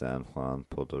of a San Juan,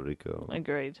 Puerto Rico.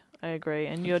 Agreed. I agree.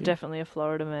 And you're definitely a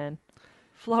Florida man.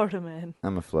 Florida man.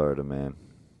 I'm a Florida man.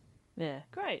 Yeah,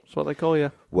 great. That's what they call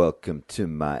you. Welcome to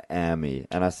Miami.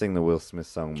 And I sing the Will Smith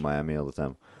song Miami all the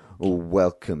time. Oh,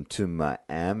 welcome to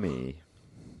Miami.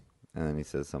 And then he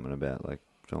says something about like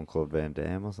Jean-Claude Van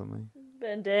Damme or something.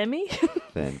 Van Damme?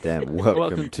 Van Damme.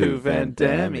 Welcome to Van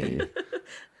Damme.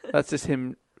 That's just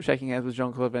him shaking hands with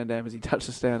Jean-Claude Van Damme as he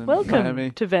touches down in Welcome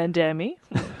Miami. to Van Damme.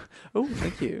 Oh,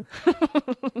 thank you.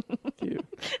 Thank you.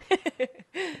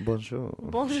 Bonjour.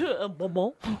 Bonjour.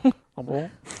 Bon.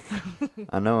 bon.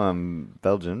 I know I'm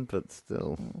Belgian, but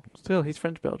still. Still, he's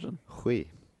French-Belgian. Oui.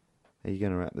 Are you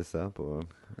going to wrap this up, or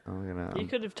are we going to... You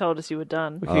could have told us you were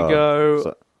done. We could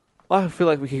go... I feel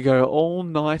like we could go all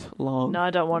night long. No, I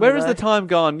don't want to. Where is the time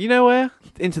gone? You know where?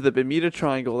 Into the Bermuda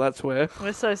Triangle, that's where.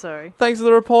 We're so sorry. Thanks for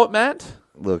the report, Matt.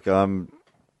 Look, I'm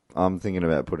thinking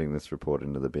about putting this report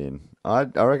into the bin. I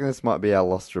reckon this might be our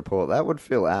lost report. That would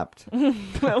feel apt.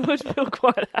 That would feel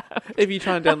quite apt. If you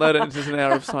try and download it, it's just an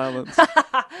hour of silence.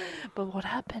 But what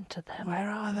happened to them? Where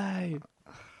are they?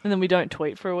 And then we don't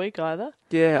tweet for a week either.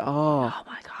 Yeah, Oh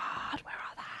my God, where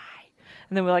are they?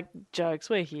 And then we're like, jokes,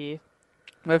 we're here.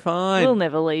 We're fine. We'll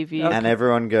never leave you. And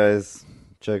everyone goes,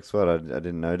 Joke's what? I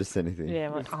didn't notice anything. Yeah,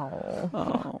 I'm like,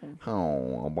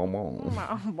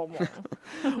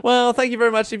 Well, thank you very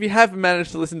much. If you have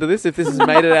managed to listen to this, if this has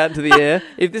made it out into the air,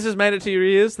 if this has made it to your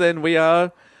ears, then we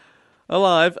are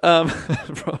alive,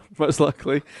 most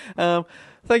likely. Thank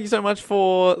you so much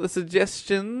for the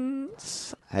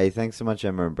suggestions. Hey, thanks so much,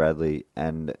 Emma and Bradley.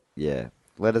 And yeah,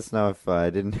 let us know if I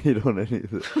didn't hit on any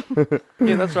of the...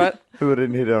 Yeah, that's right. Who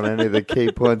didn't hit on any of the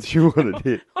key points you wanted to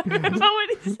hit. I remember when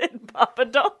he said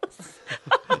Barbados.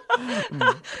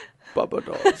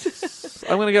 Barbados.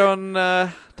 I'm going to go and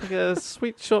take a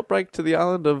sweet short break to the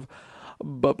island of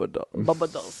Barbados.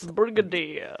 Barbados.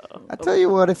 Brigadier. I tell you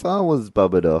what, if I was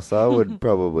Barbados, I would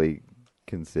probably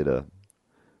consider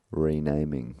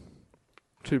renaming.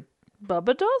 To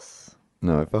Barbados?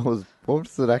 No, if I was... What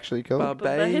was it actually called?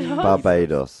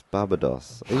 Barbados.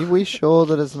 Barbados. Are we sure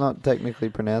that it's not technically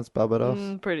pronounced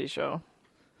Barbados? Pretty sure.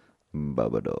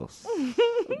 Barbados.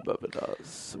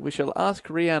 Barbados. We shall ask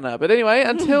Rihanna. But anyway,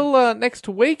 until next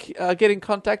week, get in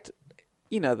contact.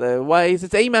 You know the ways.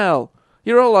 It's email.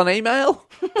 You're all on email?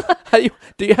 Do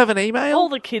you have an email? All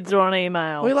the kids are on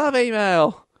email. We love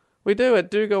email. We do at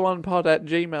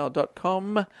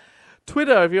dogoonpod@gmail.com.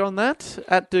 Twitter, if you're on that,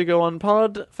 at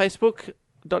dogoonpod.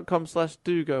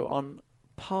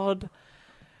 Facebook.com/dogoonpod.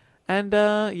 And,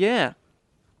 yeah.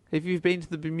 If you've been to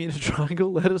the Bermuda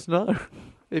Triangle, let us know.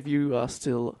 If you are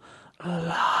still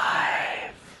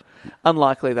alive.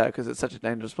 Unlikely, though, because it's such a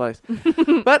dangerous place.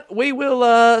 But we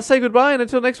will say goodbye, and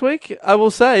until next week, I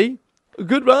will say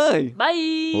goodbye.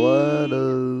 Bye.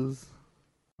 Laters.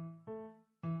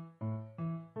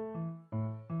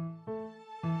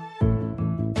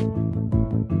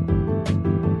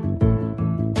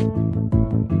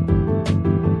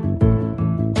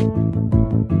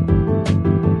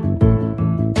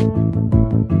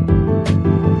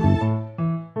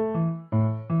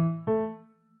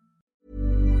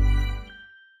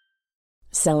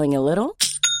 Selling a little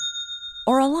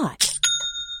or a lot?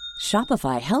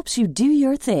 Shopify helps you do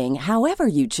your thing however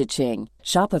you cha-ching.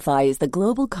 Shopify is the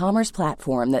global commerce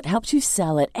platform that helps you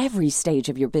sell at every stage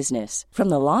of your business. From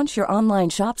the launch your online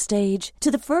shop stage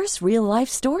to the first real-life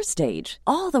store stage,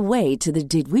 all the way to the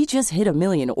did we just hit a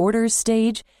million orders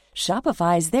stage.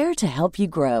 Shopify is there to help you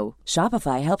grow.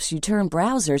 Shopify helps you turn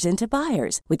browsers into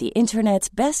buyers with the internet's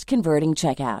best converting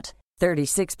checkout.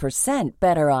 36%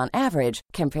 better on average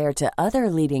compared to other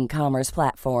leading commerce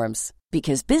platforms.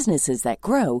 Because businesses that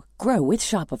grow, grow with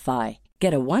Shopify.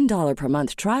 Get a $1 per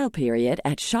month trial period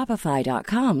at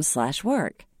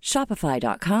shopify.com/work.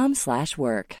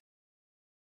 Shopify.com/work.